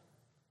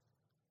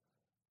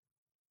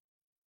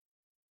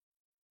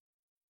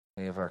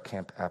 Any of our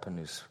Camp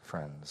Apanus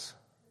friends?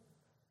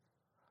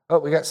 Oh,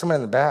 we got someone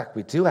in the back.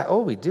 We do.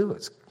 We do.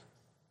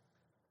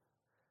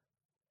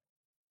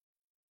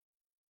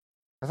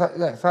 I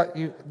thought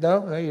you.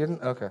 No, you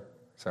didn't. Okay,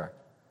 sorry.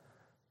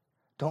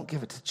 Don't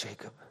give it to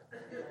Jacob.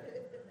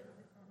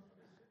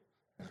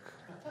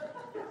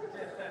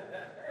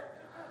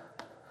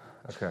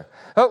 Okay.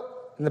 Oh,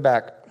 in the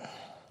back,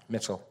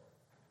 Mitchell.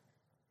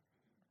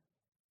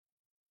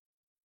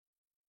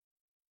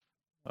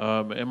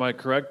 Am I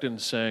correct in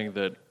saying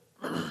that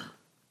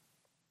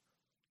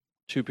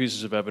two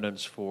pieces of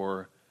evidence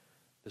for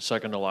the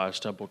second to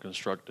last temple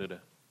constructed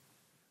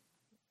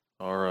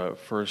are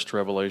first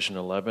Revelation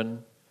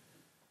 11,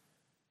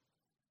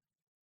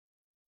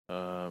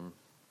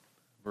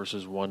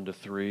 verses 1 to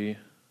 3.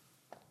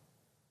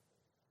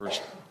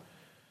 First,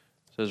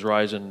 it says,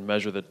 "Rise and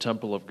measure the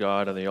temple of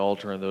God and the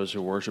altar and those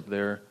who worship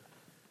there."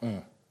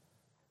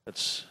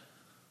 That's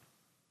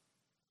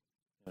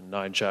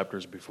 9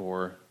 chapters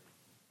before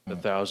the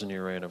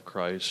 1,000-year reign of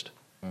Christ.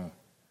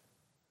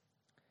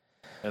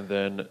 And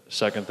then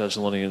 2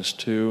 Thessalonians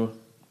 2,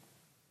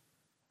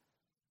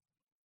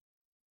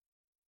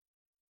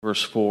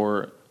 verse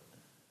 4,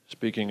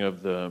 speaking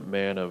of the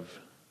man of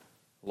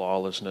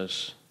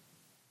lawlessness,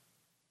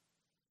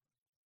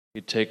 he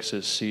takes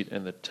his seat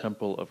in the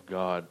temple of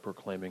God,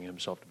 proclaiming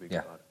himself to be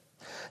God.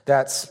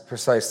 That's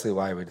precisely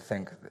why I would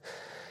think.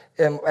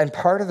 And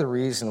part of the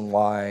reason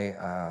why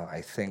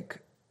I think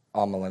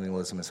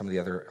amillennialism and some of the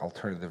other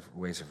alternative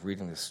ways of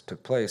reading this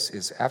took place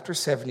is after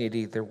 70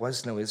 AD, there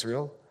was no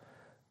Israel.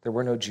 There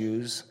were no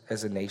Jews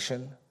as a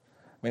nation. I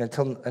mean,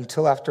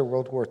 until after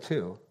World War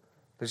II,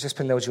 there's just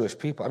been no Jewish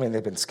people. I mean,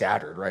 they've been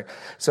scattered, right?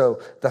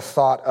 So the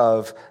thought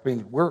of,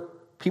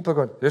 people are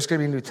going, there's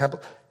going to be a new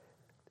temple.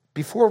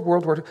 Before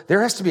World War II,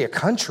 there has to be a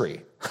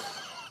country,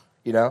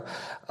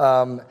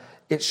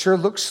 It sure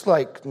looks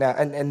like now,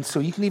 and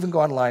so you can even go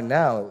online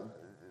now.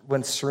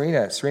 When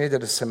Serena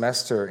did a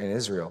semester in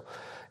Israel,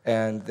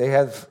 and they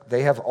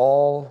have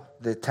all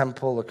the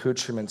temple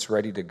accoutrements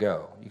ready to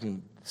go. You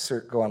can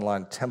go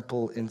online,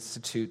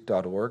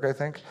 templeinstitute.org, I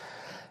think.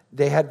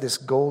 They had this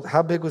gold.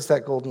 How big was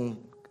that golden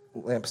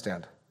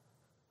lampstand?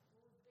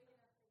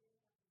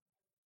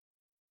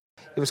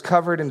 It was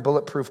covered in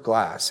bulletproof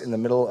glass in the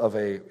middle of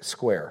a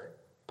square,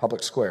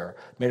 public square,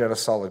 made out of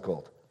solid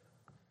gold.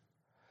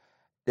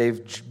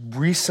 They've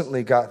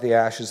recently got the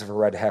ashes of a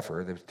red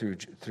heifer.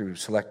 Through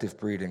selective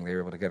breeding, they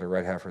were able to get a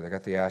red heifer. They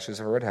got the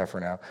ashes of a red heifer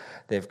now.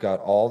 They've got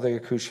all the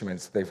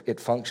accoutrements. It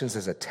functions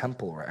as a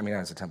temple. I mean,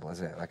 not as a temple,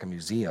 like a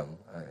museum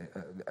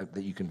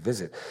that you can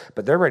visit.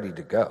 But they're ready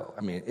to go.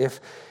 I mean,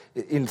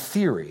 in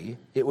theory,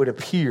 it would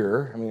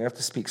appear, I mean, I have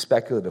to speak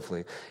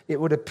speculatively, it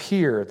would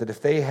appear that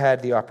if they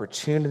had the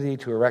opportunity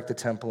to erect a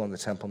temple on the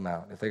Temple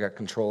Mount, if they got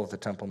control of the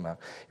Temple Mount,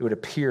 it would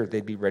appear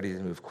they'd be ready to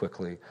move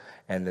quickly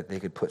and that they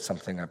could put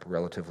something up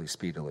relatively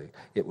speedily.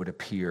 It would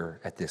appear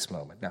at this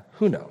moment. Now,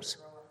 who knows?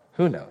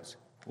 Who knows?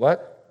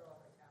 What?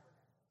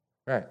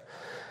 Right.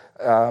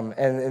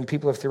 And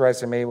people have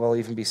theorized there may well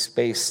even be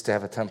space to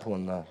have a temple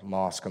in the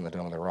mosque on the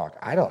Dome of the Rock.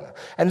 I don't know.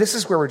 And this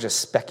is where we're just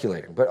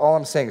speculating. But all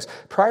I'm saying is,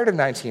 prior to the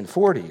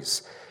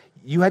 1940s,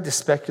 you had to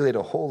speculate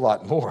a whole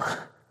lot more.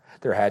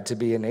 There had to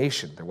be a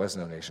nation. There was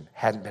no nation.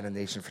 Hadn't been a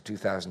nation for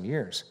 2,000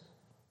 years.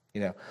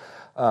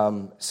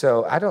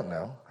 So I don't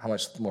know how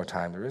much more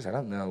time there is. I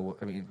don't know.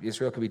 I mean,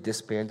 Israel could be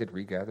disbanded,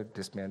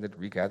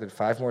 regathered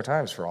 5 more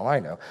times for all I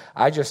know.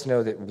 I just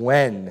know that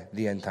when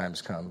the end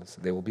times comes,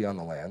 they will be on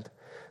the land.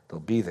 They'll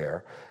be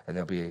there, and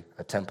there'll be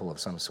a temple of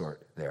some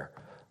sort there.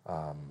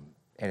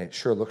 And it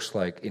sure looks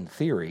like, in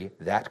theory,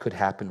 that could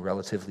happen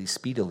relatively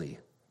speedily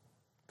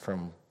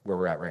from where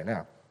we're at right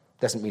now.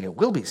 Doesn't mean it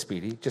will be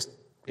speedy, just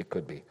it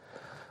could be.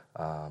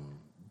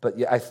 But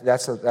yeah,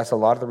 that's a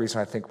lot of the reason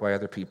I think why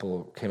other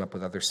people came up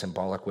with other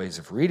symbolic ways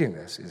of reading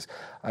this is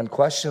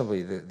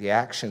unquestionably the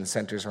action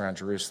centers around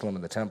Jerusalem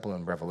and the temple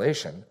in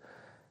Revelation.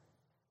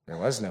 There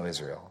was no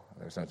Israel.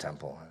 There was no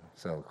temple.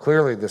 So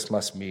clearly this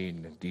must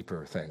mean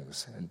deeper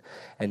things.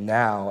 And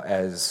now,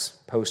 as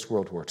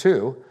post-World War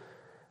II,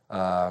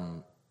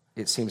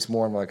 it seems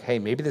more and more like, hey,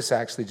 maybe this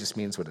actually just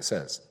means what it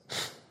says.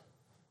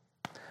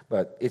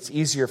 But it's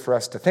easier for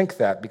us to think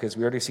that because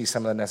we already see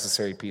some of the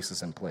necessary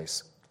pieces in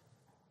place.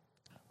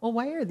 Well,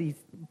 why are these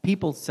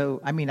people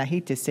so, I mean, I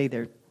hate to say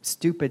they're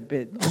stupid,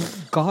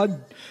 but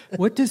God,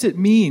 what does it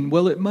mean?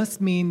 Well, it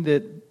must mean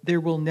that there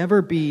will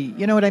never be,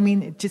 you know what I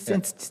mean?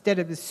 Instead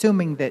of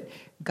assuming that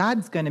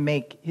God's going to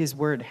make his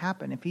word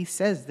happen. If he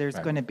says there's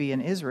going to be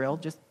an Israel,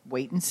 just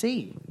wait and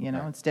see,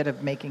 instead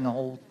of making a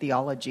whole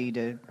theology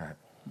to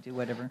do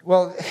whatever.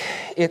 Well,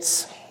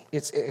 it's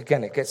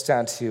again, it gets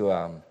down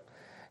to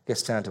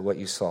what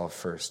you saw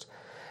first.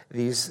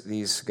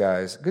 These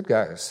guys, good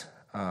guys,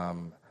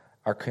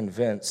 are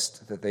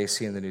convinced that they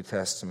see in the New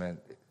Testament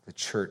the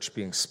church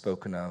being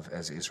spoken of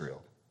as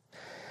Israel.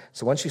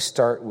 So once you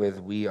start with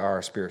we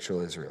are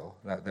spiritual Israel,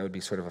 that would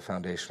be sort of a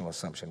foundational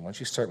assumption. Once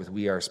you start with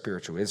we are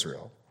spiritual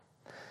Israel,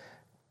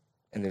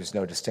 and there's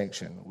no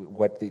distinction,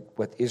 what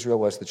Israel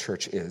was, the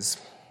church is,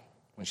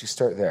 once you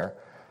start there,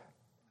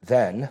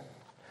 then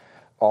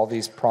all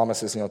these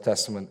promises in the Old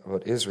Testament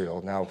about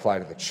Israel now apply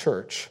to the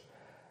church,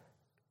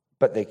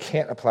 but they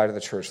can't apply to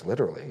the church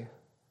literally.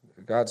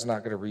 God's not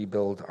going to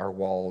rebuild our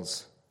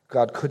walls.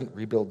 God couldn't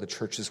rebuild the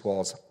church's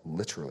walls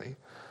literally,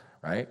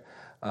 right?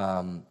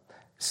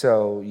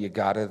 So you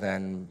got to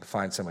then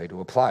find some way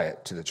to apply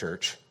it to the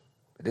church.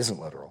 It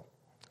isn't literal.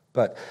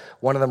 But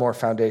one of the more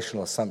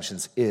foundational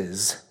assumptions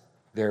is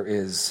there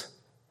is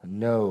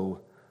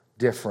no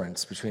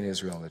difference between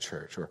Israel and the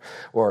church,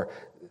 or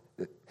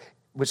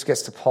which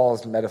gets to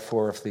Paul's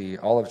metaphor of the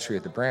olive tree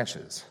at the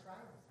branches.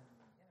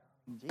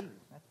 Gee,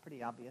 that's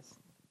pretty obvious.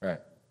 Right.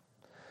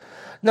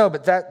 No,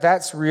 but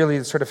that's really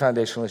the sort of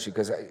foundational issue,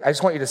 because I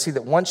just want you to see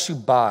that once you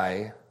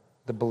buy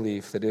the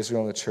belief that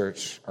Israel and the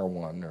church are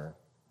one, or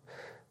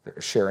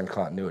share in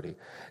continuity,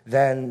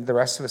 then the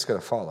rest of it's going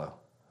to follow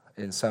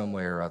in some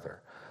way or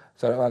other.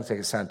 So I don't want to make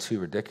it sound too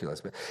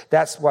ridiculous, but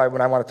that's why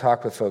when I want to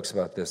talk with folks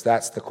about this,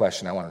 that's the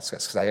question I want to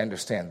discuss, because I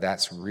understand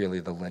that's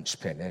really the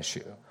linchpin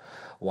issue.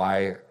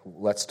 Why?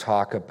 Let's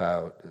talk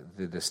about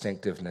the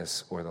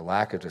distinctiveness or the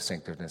lack of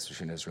distinctiveness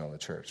between Israel and the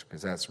church,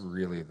 because that's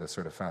really the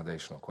sort of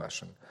foundational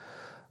question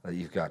that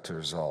you've got to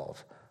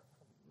resolve,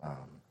 at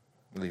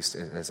least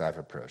as I've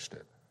approached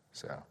it.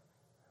 So,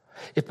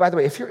 by the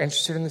way, if you're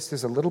interested in this,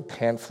 there's a little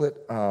pamphlet.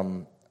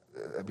 I'll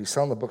be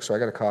selling the book, so I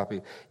got a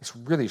copy. It's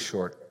really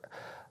short,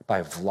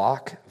 by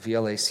Vlach,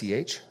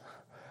 V-L-A-C-H.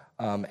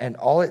 And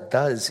all it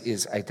does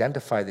is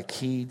identify the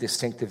key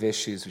distinctive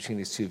issues between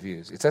these two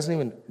views. It doesn't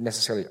even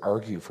necessarily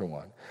argue for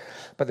one.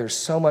 But there's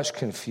so much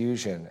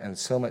confusion and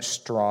so much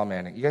straw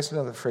manning. You guys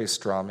know what the phrase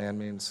straw man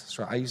means?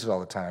 I use it all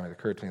the time. It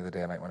occurred to me the other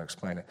day I might want to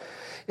explain it.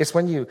 It's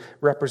when you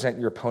represent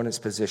your opponent's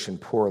position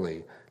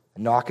poorly,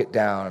 knock it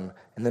down,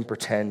 and then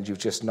pretend you've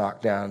just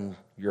knocked down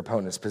your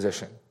opponent's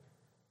position.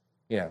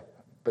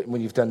 But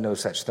when you've done no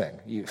such thing.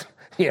 You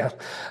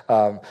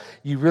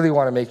really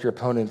want to make your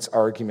opponent's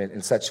argument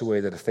in such a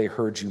way that if they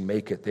heard you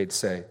make it, they'd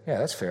say, yeah,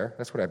 that's fair.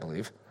 That's what I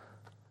believe.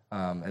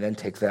 And then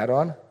take that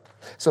on.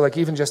 So like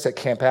even just at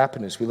Camp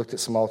Appanus, we looked at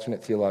some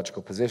alternate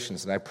theological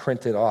positions, and I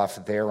printed off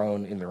in their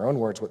own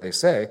words, what they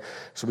say,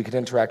 so we could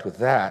interact with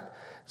that.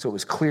 So it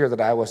was clear that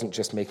I wasn't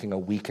just making a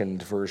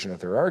weakened version of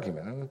their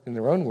argument. In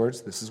their own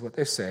words, this is what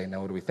they say.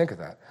 Now what do we think of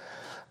that?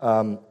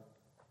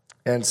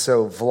 And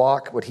so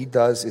Vlock, what he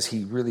does is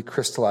he really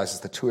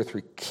crystallizes the 2 or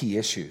 3 key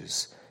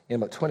issues in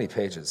about 20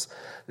 pages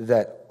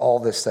that all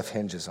this stuff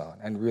hinges on.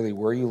 And really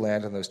where you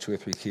land on those 2 or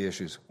 3 key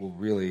issues will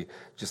really,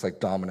 just like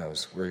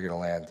dominoes, where you're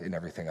going to land in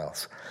everything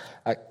else.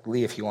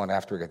 Lee, if you want,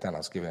 after we get done,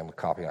 I'll give him a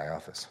copy in my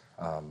office.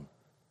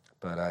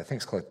 But I think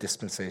it's called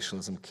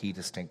Dispensationalism, Key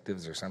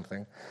Distinctives or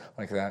something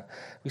like that.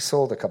 We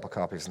sold a couple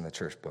copies in the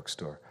church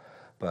bookstore.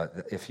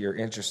 But if you're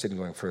interested in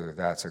going further,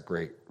 that's a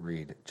great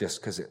read,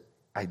 just because it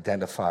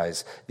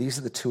identifies, these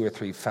are the 2 or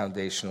 3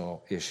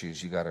 foundational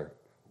issues you got to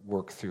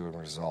work through and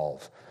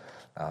resolve,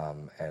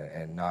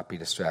 and not be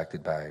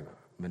distracted by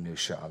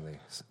minutia on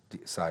the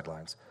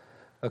sidelines.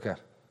 Okay,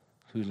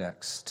 who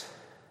next?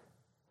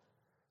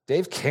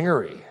 Dave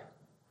Kingery,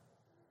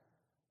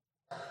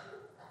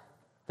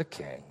 the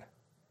king,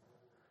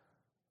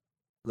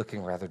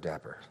 looking rather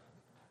dapper.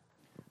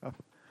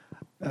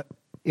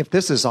 If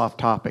this is off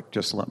topic,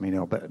 just let me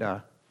know. But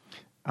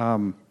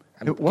I'm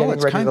getting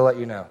ready to let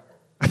you know.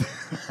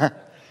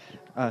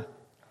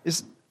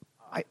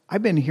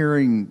 I've been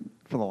hearing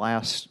for the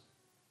last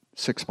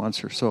 6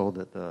 months or so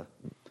that the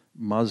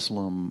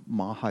Muslim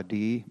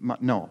Mahdi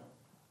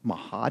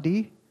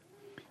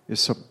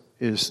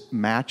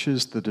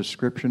matches the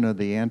description of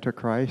the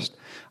Antichrist.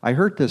 I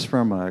heard this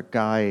from a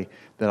guy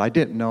that I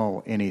didn't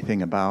know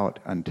anything about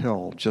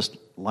until just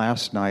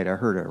last night. I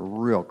heard a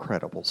real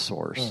credible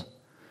source,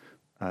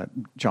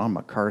 John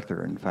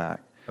MacArthur, in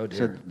fact,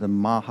 said the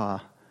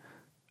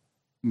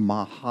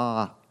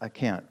I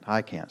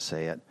can't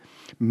say it,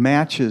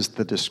 matches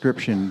the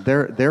description.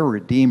 Their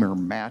Redeemer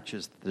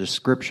matches the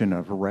description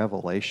of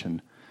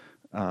Revelation.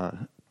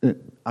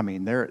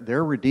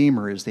 Their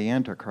Redeemer is the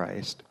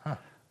Antichrist. Huh.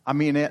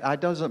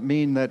 It doesn't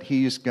mean that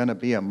he's going to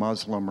be a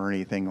Muslim or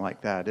anything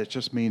like that. It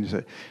just means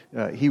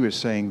that he was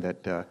saying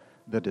that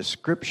the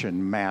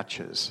description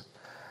matches.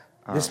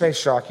 This may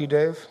shock you,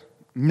 Dave.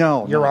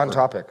 No. You're on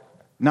topic.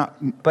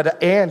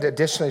 And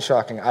additionally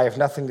shocking, I have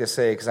nothing to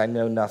say because I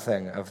know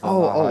nothing of the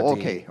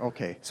Mahdi.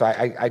 Okay. So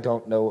I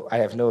don't know, I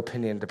have no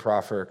opinion to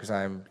proffer because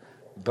I'm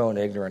bone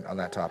ignorant on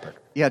that topic.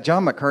 Yeah,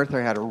 John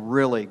MacArthur had a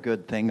really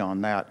good thing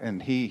on that,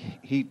 and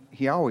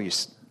he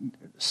always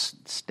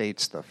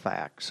states the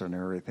facts and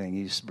everything.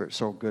 He's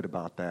so good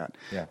about that.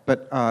 Yeah.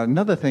 But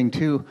another thing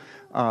too,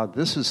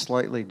 this is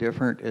slightly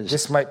different.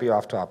 This might be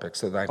off topic,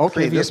 so my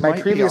okay,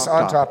 previous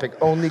on topic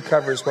only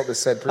covers what was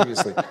said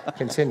previously.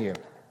 Continue.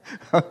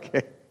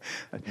 Okay.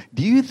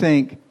 Do you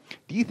think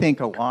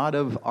a lot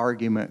of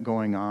argument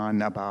going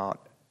on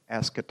about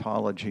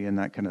eschatology and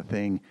that kind of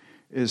thing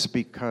is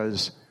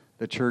because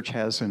the church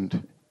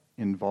hasn't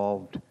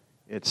involved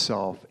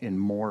itself in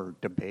more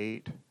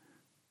debate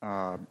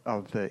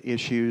of the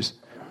issues?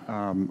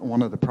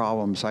 One of the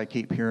problems I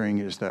keep hearing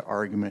is that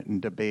argument and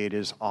debate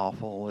is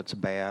awful, it's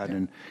bad,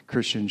 and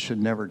Christians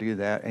should never do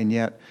that. And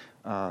yet,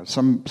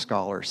 some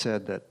scholar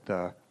said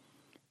that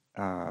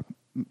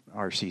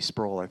R.C.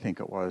 Sproul, I think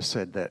it was,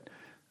 said that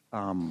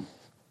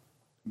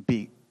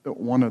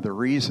one of the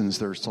reasons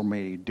there's so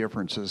many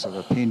differences of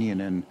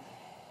opinion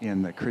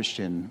in the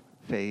Christian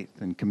faith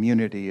and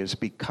community is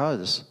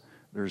because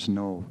there's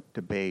no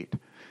debate.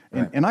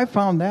 Right. And I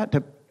found that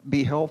to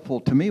be helpful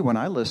to me when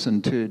I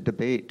listen to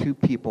debate, two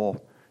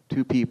people,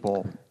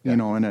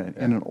 in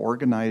an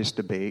organized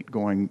debate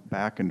going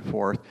back and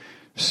forth,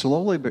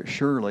 slowly but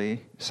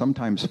surely,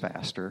 sometimes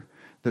faster,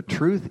 the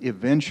truth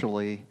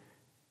eventually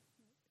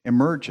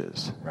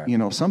emerges.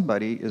 Right.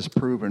 Somebody is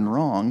proven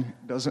wrong,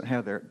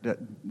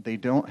 they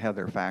don't have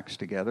their facts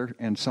together,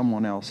 and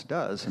someone else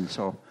does. And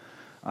so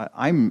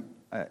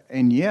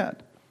and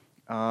yet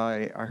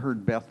I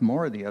heard Beth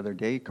Moore the other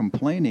day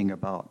complaining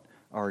about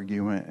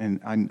argument,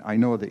 and I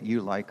know that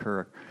you like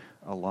her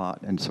a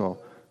lot, and so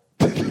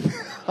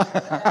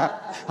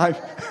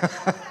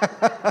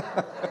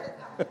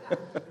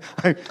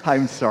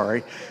I'm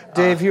sorry.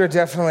 Dave, you're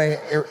definitely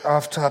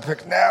off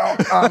topic now.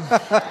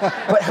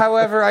 But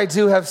however, I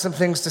do have some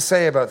things to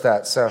say about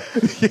that. So,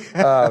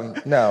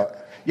 no.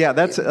 Yeah,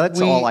 that's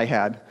all I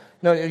had.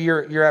 No,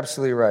 you're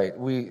absolutely right.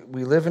 We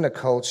live in a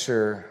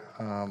culture.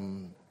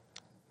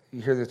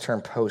 You hear the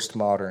term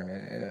postmodern,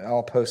 and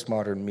all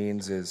postmodern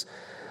means is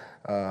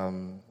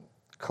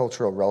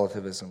cultural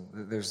relativism.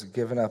 There's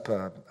given up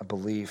a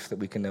belief that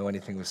we can know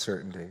anything with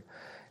certainty.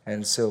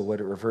 And so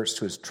what it reverts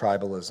to is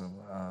tribalism.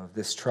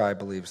 This tribe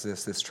believes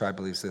this tribe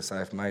believes this. I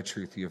have my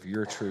truth, you have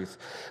your truth.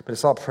 But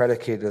it's all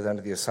predicated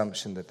under the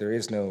assumption that there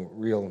is no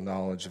real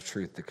knowledge of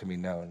truth that can be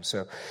known.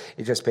 So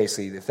it just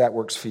basically, if that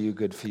works for you,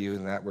 good for you,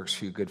 and that works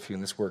for you, good for you,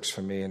 and this works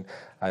for me, and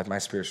I have my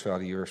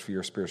spirituality, yours for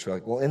your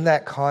spirituality. Well, in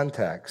that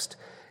context,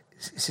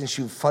 since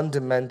you've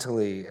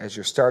fundamentally, as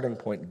your starting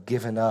point,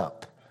 given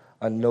up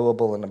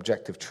unknowable and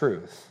objective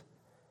truth,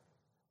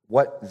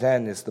 what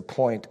then is the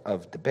point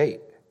of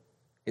debate?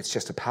 It's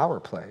just a power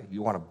play.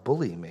 You want to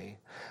bully me.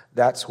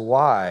 That's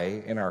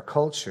why in our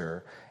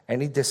culture,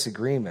 any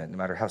disagreement, no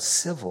matter how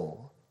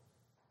civil,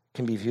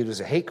 can be viewed as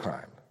a hate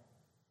crime.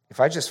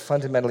 If I just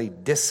fundamentally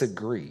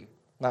disagree,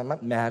 I'm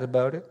not mad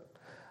about it,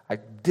 I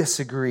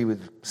disagree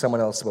with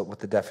someone else about what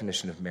the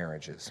definition of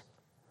marriage is.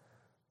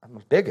 I'm a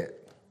bigot.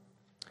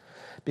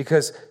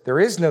 Because there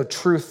is no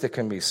truth that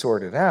can be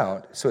sorted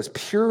out, so it's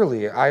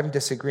purely, I'm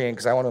disagreeing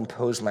because I want to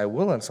impose my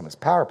will on someone. It's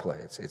power play.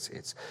 It's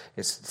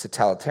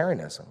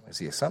totalitarianism is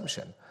the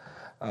assumption.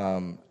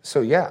 So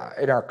yeah,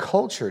 in our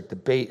culture,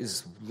 debate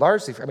is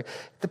largely,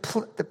 the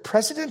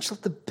presidential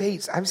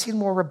debates, I've seen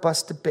more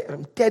robust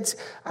debates.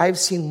 I've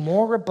seen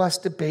more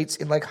robust debates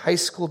in like high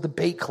school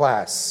debate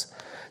class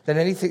than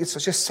anything. It's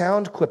just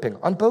sound quipping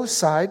on both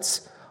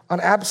sides, on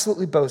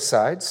absolutely both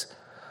sides.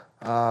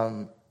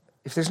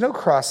 If there's no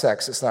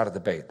cross-ex, it's not a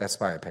debate.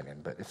 That's my opinion.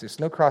 But if there's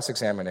no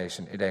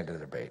cross-examination, it ain't a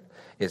debate.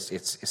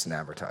 It's an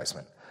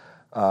advertisement.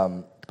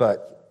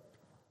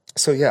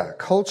 So yeah,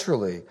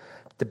 culturally,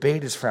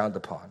 debate is frowned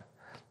upon.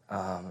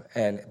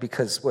 And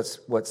because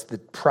what's the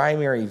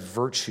primary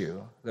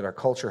virtue that our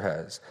culture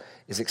has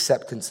is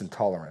acceptance and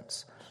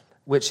tolerance,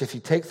 which if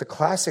you take the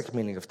classic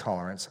meaning of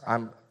tolerance,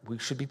 we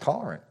should be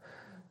tolerant.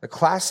 The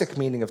classic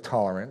meaning of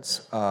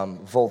tolerance,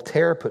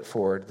 Voltaire put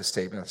forward the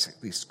statement, that's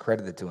at least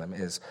credited to him,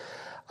 is,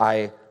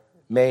 I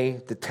may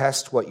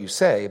detest what you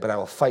say, but I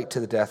will fight to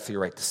the death for your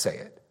right to say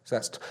it.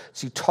 So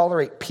you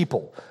tolerate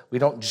people. We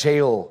don't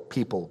jail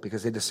people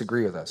because they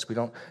disagree with us. We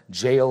don't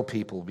jail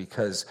people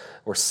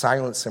or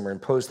silence them or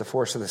impose the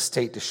force of the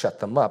state to shut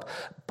them up.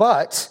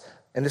 But,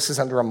 and this is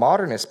under a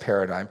modernist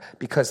paradigm,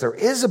 because there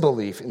is a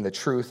belief in the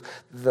truth,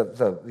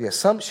 the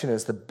assumption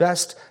is the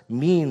best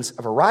means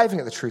of arriving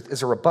at the truth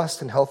is a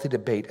robust and healthy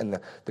debate, and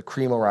the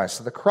cream will rise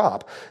to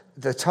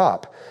the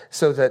top,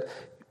 so that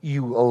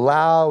you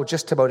allow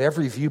just about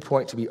every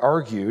viewpoint to be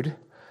argued,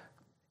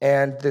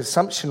 and the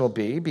assumption will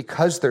be,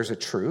 because there's a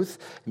truth,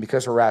 and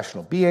because we're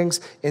rational beings,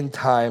 in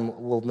time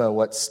we'll know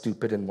what's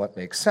stupid and what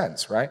makes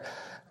sense, right?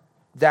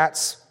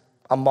 That's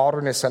a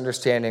modernist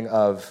understanding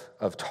of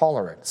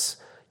tolerance.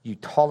 You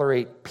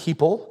tolerate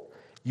people,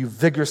 you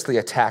vigorously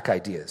attack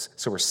ideas.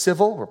 So we're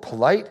civil, we're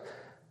polite,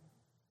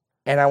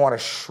 and I want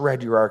to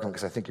shred your argument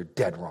because I think you're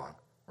dead wrong,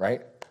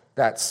 right?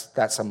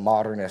 That's a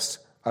modernist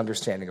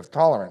understanding of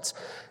tolerance.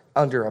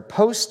 Under a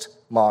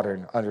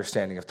postmodern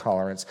understanding of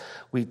tolerance,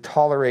 we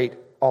tolerate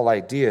all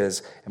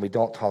ideas and we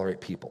don't tolerate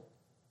people.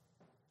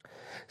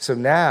 So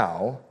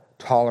now,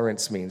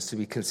 tolerance means to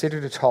be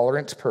considered a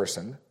tolerant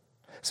person.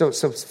 So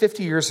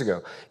 50 years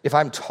ago, if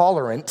I'm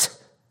tolerant,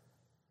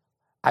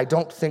 I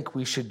don't think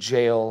we should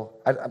jail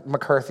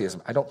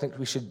McCarthyism. I don't think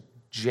we should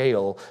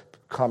jail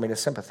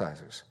communist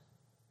sympathizers.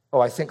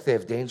 Oh, I think they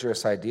have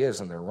dangerous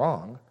ideas and they're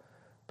wrong.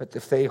 But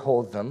if they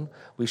hold them,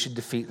 we should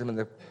defeat them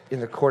in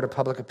the court of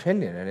public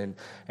opinion and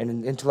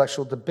in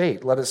intellectual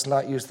debate. Let us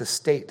not use the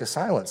state to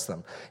silence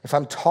them. If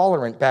I'm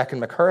tolerant back in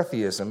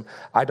McCarthyism,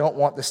 I don't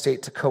want the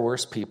state to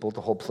coerce people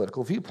to hold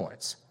political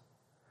viewpoints.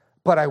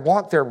 But I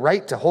want their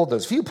right to hold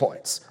those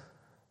viewpoints.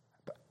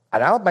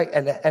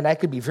 And I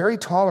could be very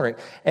tolerant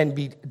and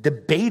be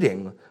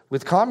debating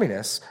with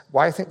communists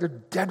why I think they're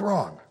dead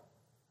wrong.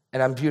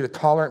 And I'm viewed a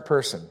tolerant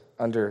person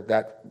under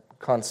that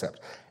concept.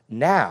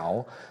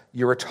 Now,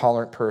 you're a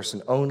tolerant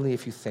person only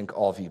if you think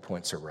all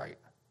viewpoints are right,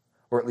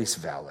 or at least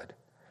valid.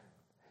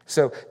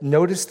 So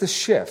notice the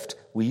shift.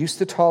 We used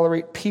to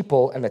tolerate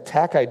people and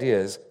attack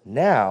ideas.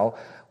 Now,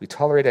 we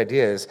tolerate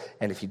ideas,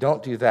 and if you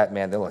don't do that,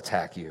 man, they'll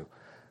attack you.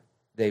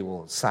 They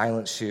will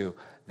silence you.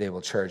 They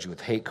will charge you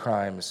with hate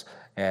crimes.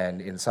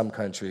 And in some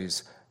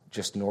countries,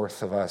 just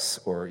north of us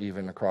or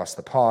even across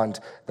the pond,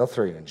 they'll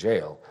throw you in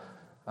jail.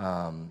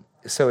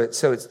 So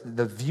it's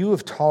the view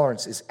of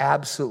tolerance is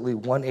absolutely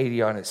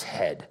 180 on its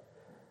head.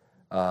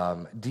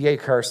 D.A.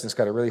 Carson's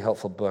got a really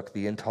helpful book,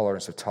 The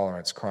Intolerance of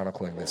Tolerance,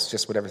 chronicling this.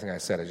 Just what everything I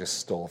said, I just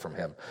stole from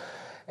him.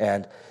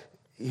 And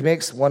he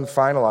makes one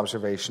final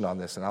observation on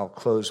this, and I'll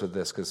close with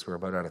this because we're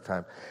about out of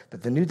time,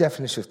 that the new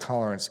definition of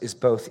tolerance is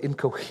both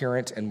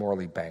incoherent and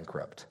morally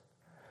bankrupt.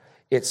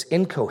 It's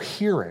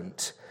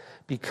incoherent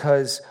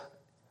because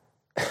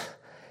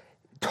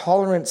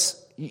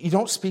tolerance, you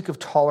don't speak of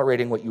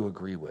tolerating what you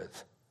agree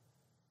with.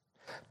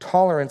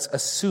 Tolerance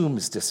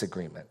assumes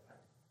disagreement,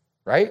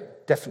 right?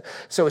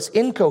 So it's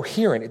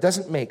incoherent. It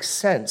doesn't make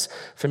sense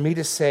for me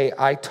to say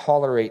I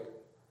tolerate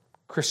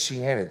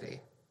Christianity.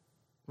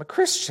 I'm a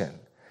Christian.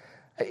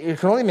 It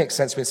can only make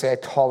sense for me to say I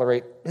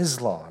tolerate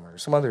Islam or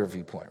some other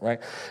viewpoint, right?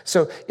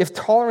 So if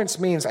tolerance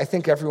means I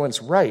think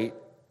everyone's right,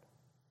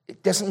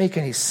 it doesn't make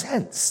any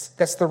sense.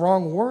 That's the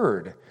wrong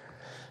word.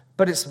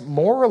 But it's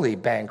morally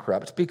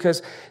bankrupt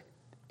because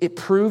it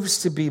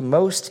proves to be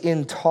most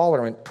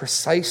intolerant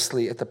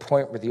precisely at the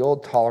point where the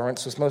old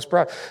tolerance was most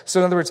broad. So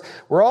in other words,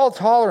 we're all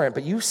tolerant,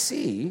 but you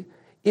see,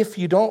 if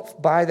you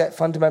don't buy that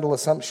fundamental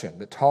assumption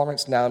that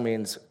tolerance now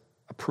means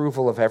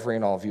approval of every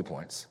and all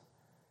viewpoints,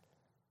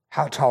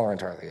 how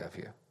tolerant are they of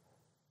you?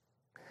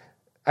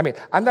 I mean,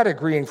 I'm not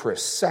agreeing for a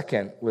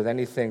second with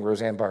anything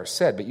Roseanne Barr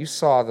said, but you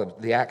saw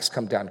the axe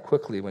come down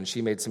quickly when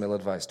she made some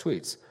ill-advised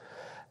tweets.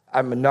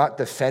 I'm not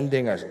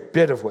defending a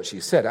bit of what she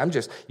said.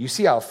 You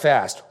see how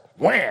fast,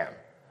 wham,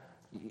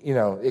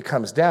 it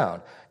comes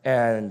down.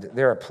 And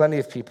there are plenty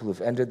of people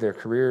who've ended their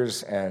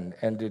careers and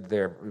ended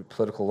their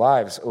political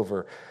lives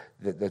over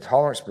the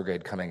tolerance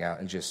brigade coming out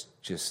and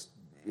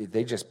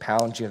they just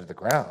pound you into the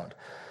ground.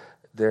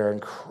 they're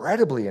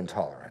incredibly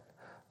intolerant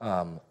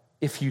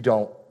if you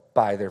don't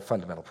buy their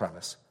fundamental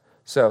premise.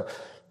 So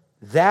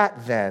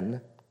that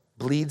then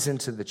bleeds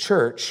into the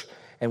church,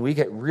 and we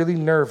get really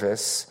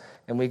nervous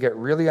and we get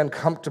really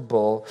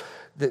uncomfortable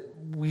that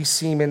we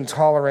seem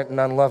intolerant and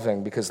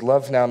unloving, because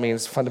love now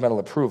means fundamental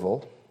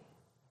approval,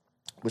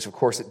 which of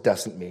course it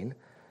doesn't mean.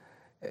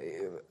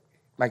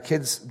 My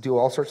kids do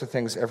all sorts of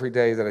things every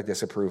day that I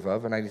disapprove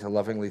of, and I need to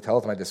lovingly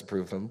tell them I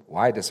disapprove of them,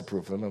 why I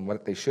disapprove of them, and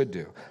what they should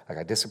do. Like,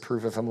 I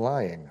disapprove of them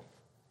lying.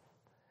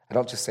 I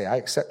don't just say, I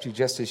accept you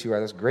just as you are.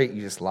 That's great,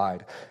 you just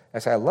lied. I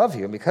say, I love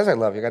you, and because I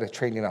love you, I got to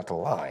train you not to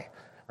lie,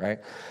 right?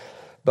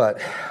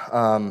 But,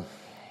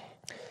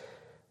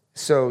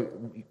 so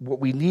what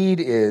we need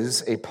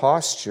is a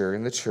posture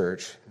in the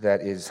church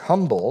that is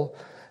humble.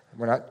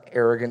 We're not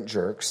arrogant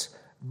jerks,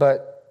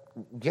 but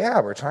yeah,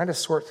 we're trying to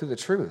sort through the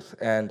truth.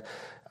 And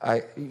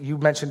you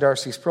mentioned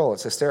R.C. Sproul.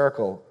 It's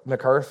hysterical.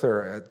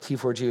 MacArthur at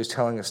T4G was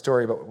telling a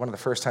story about one of the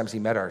first times he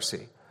met R.C.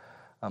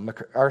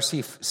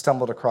 R.C.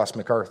 stumbled across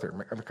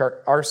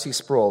MacArthur. R.C.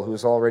 Sproul, who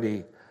was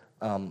already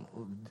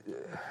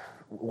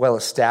well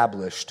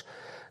established,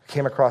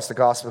 came across the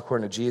Gospel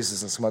according to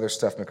Jesus and some other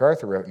stuff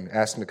MacArthur wrote and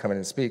asked him to come in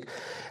and speak.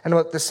 And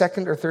about the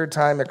second or third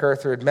time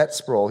MacArthur had met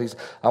Sproul,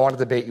 I want to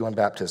debate you on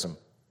baptism.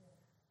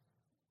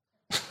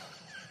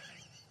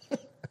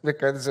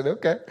 MacArthur said,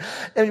 okay.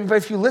 But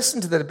if you listen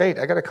to the debate,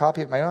 I got a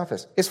copy at my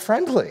office, it's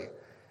friendly.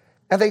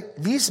 And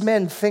these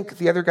men think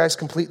the other guy's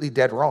completely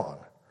dead wrong.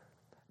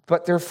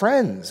 But they're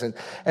friends.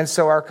 And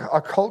so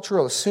our culture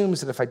assumes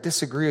that if I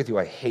disagree with you,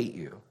 I hate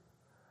you.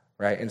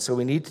 Right? And so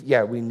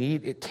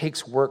it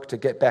takes work to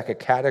get back a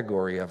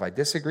category of, I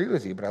disagree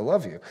with you, but I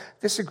love you.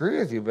 Disagree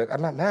with you, but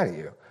I'm not mad at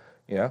you.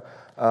 You know,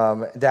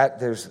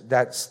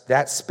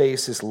 that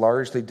space is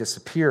largely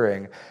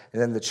disappearing,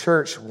 and then the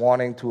church,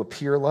 wanting to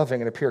appear loving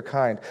and appear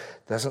kind,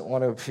 doesn't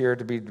want to appear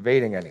to be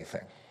debating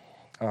anything.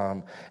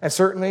 And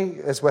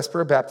certainly, as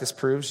Westboro Baptist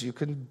proves, you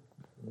can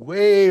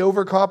way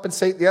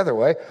overcompensate the other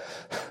way,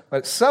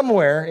 but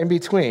somewhere in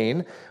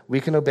between, we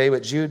can obey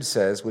what Jude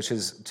says, which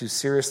is to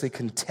seriously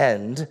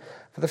contend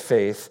for the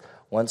faith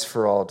once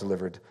for all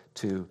delivered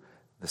to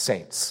the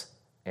saints.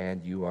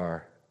 And you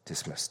are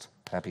dismissed.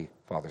 Happy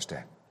Father's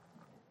Day.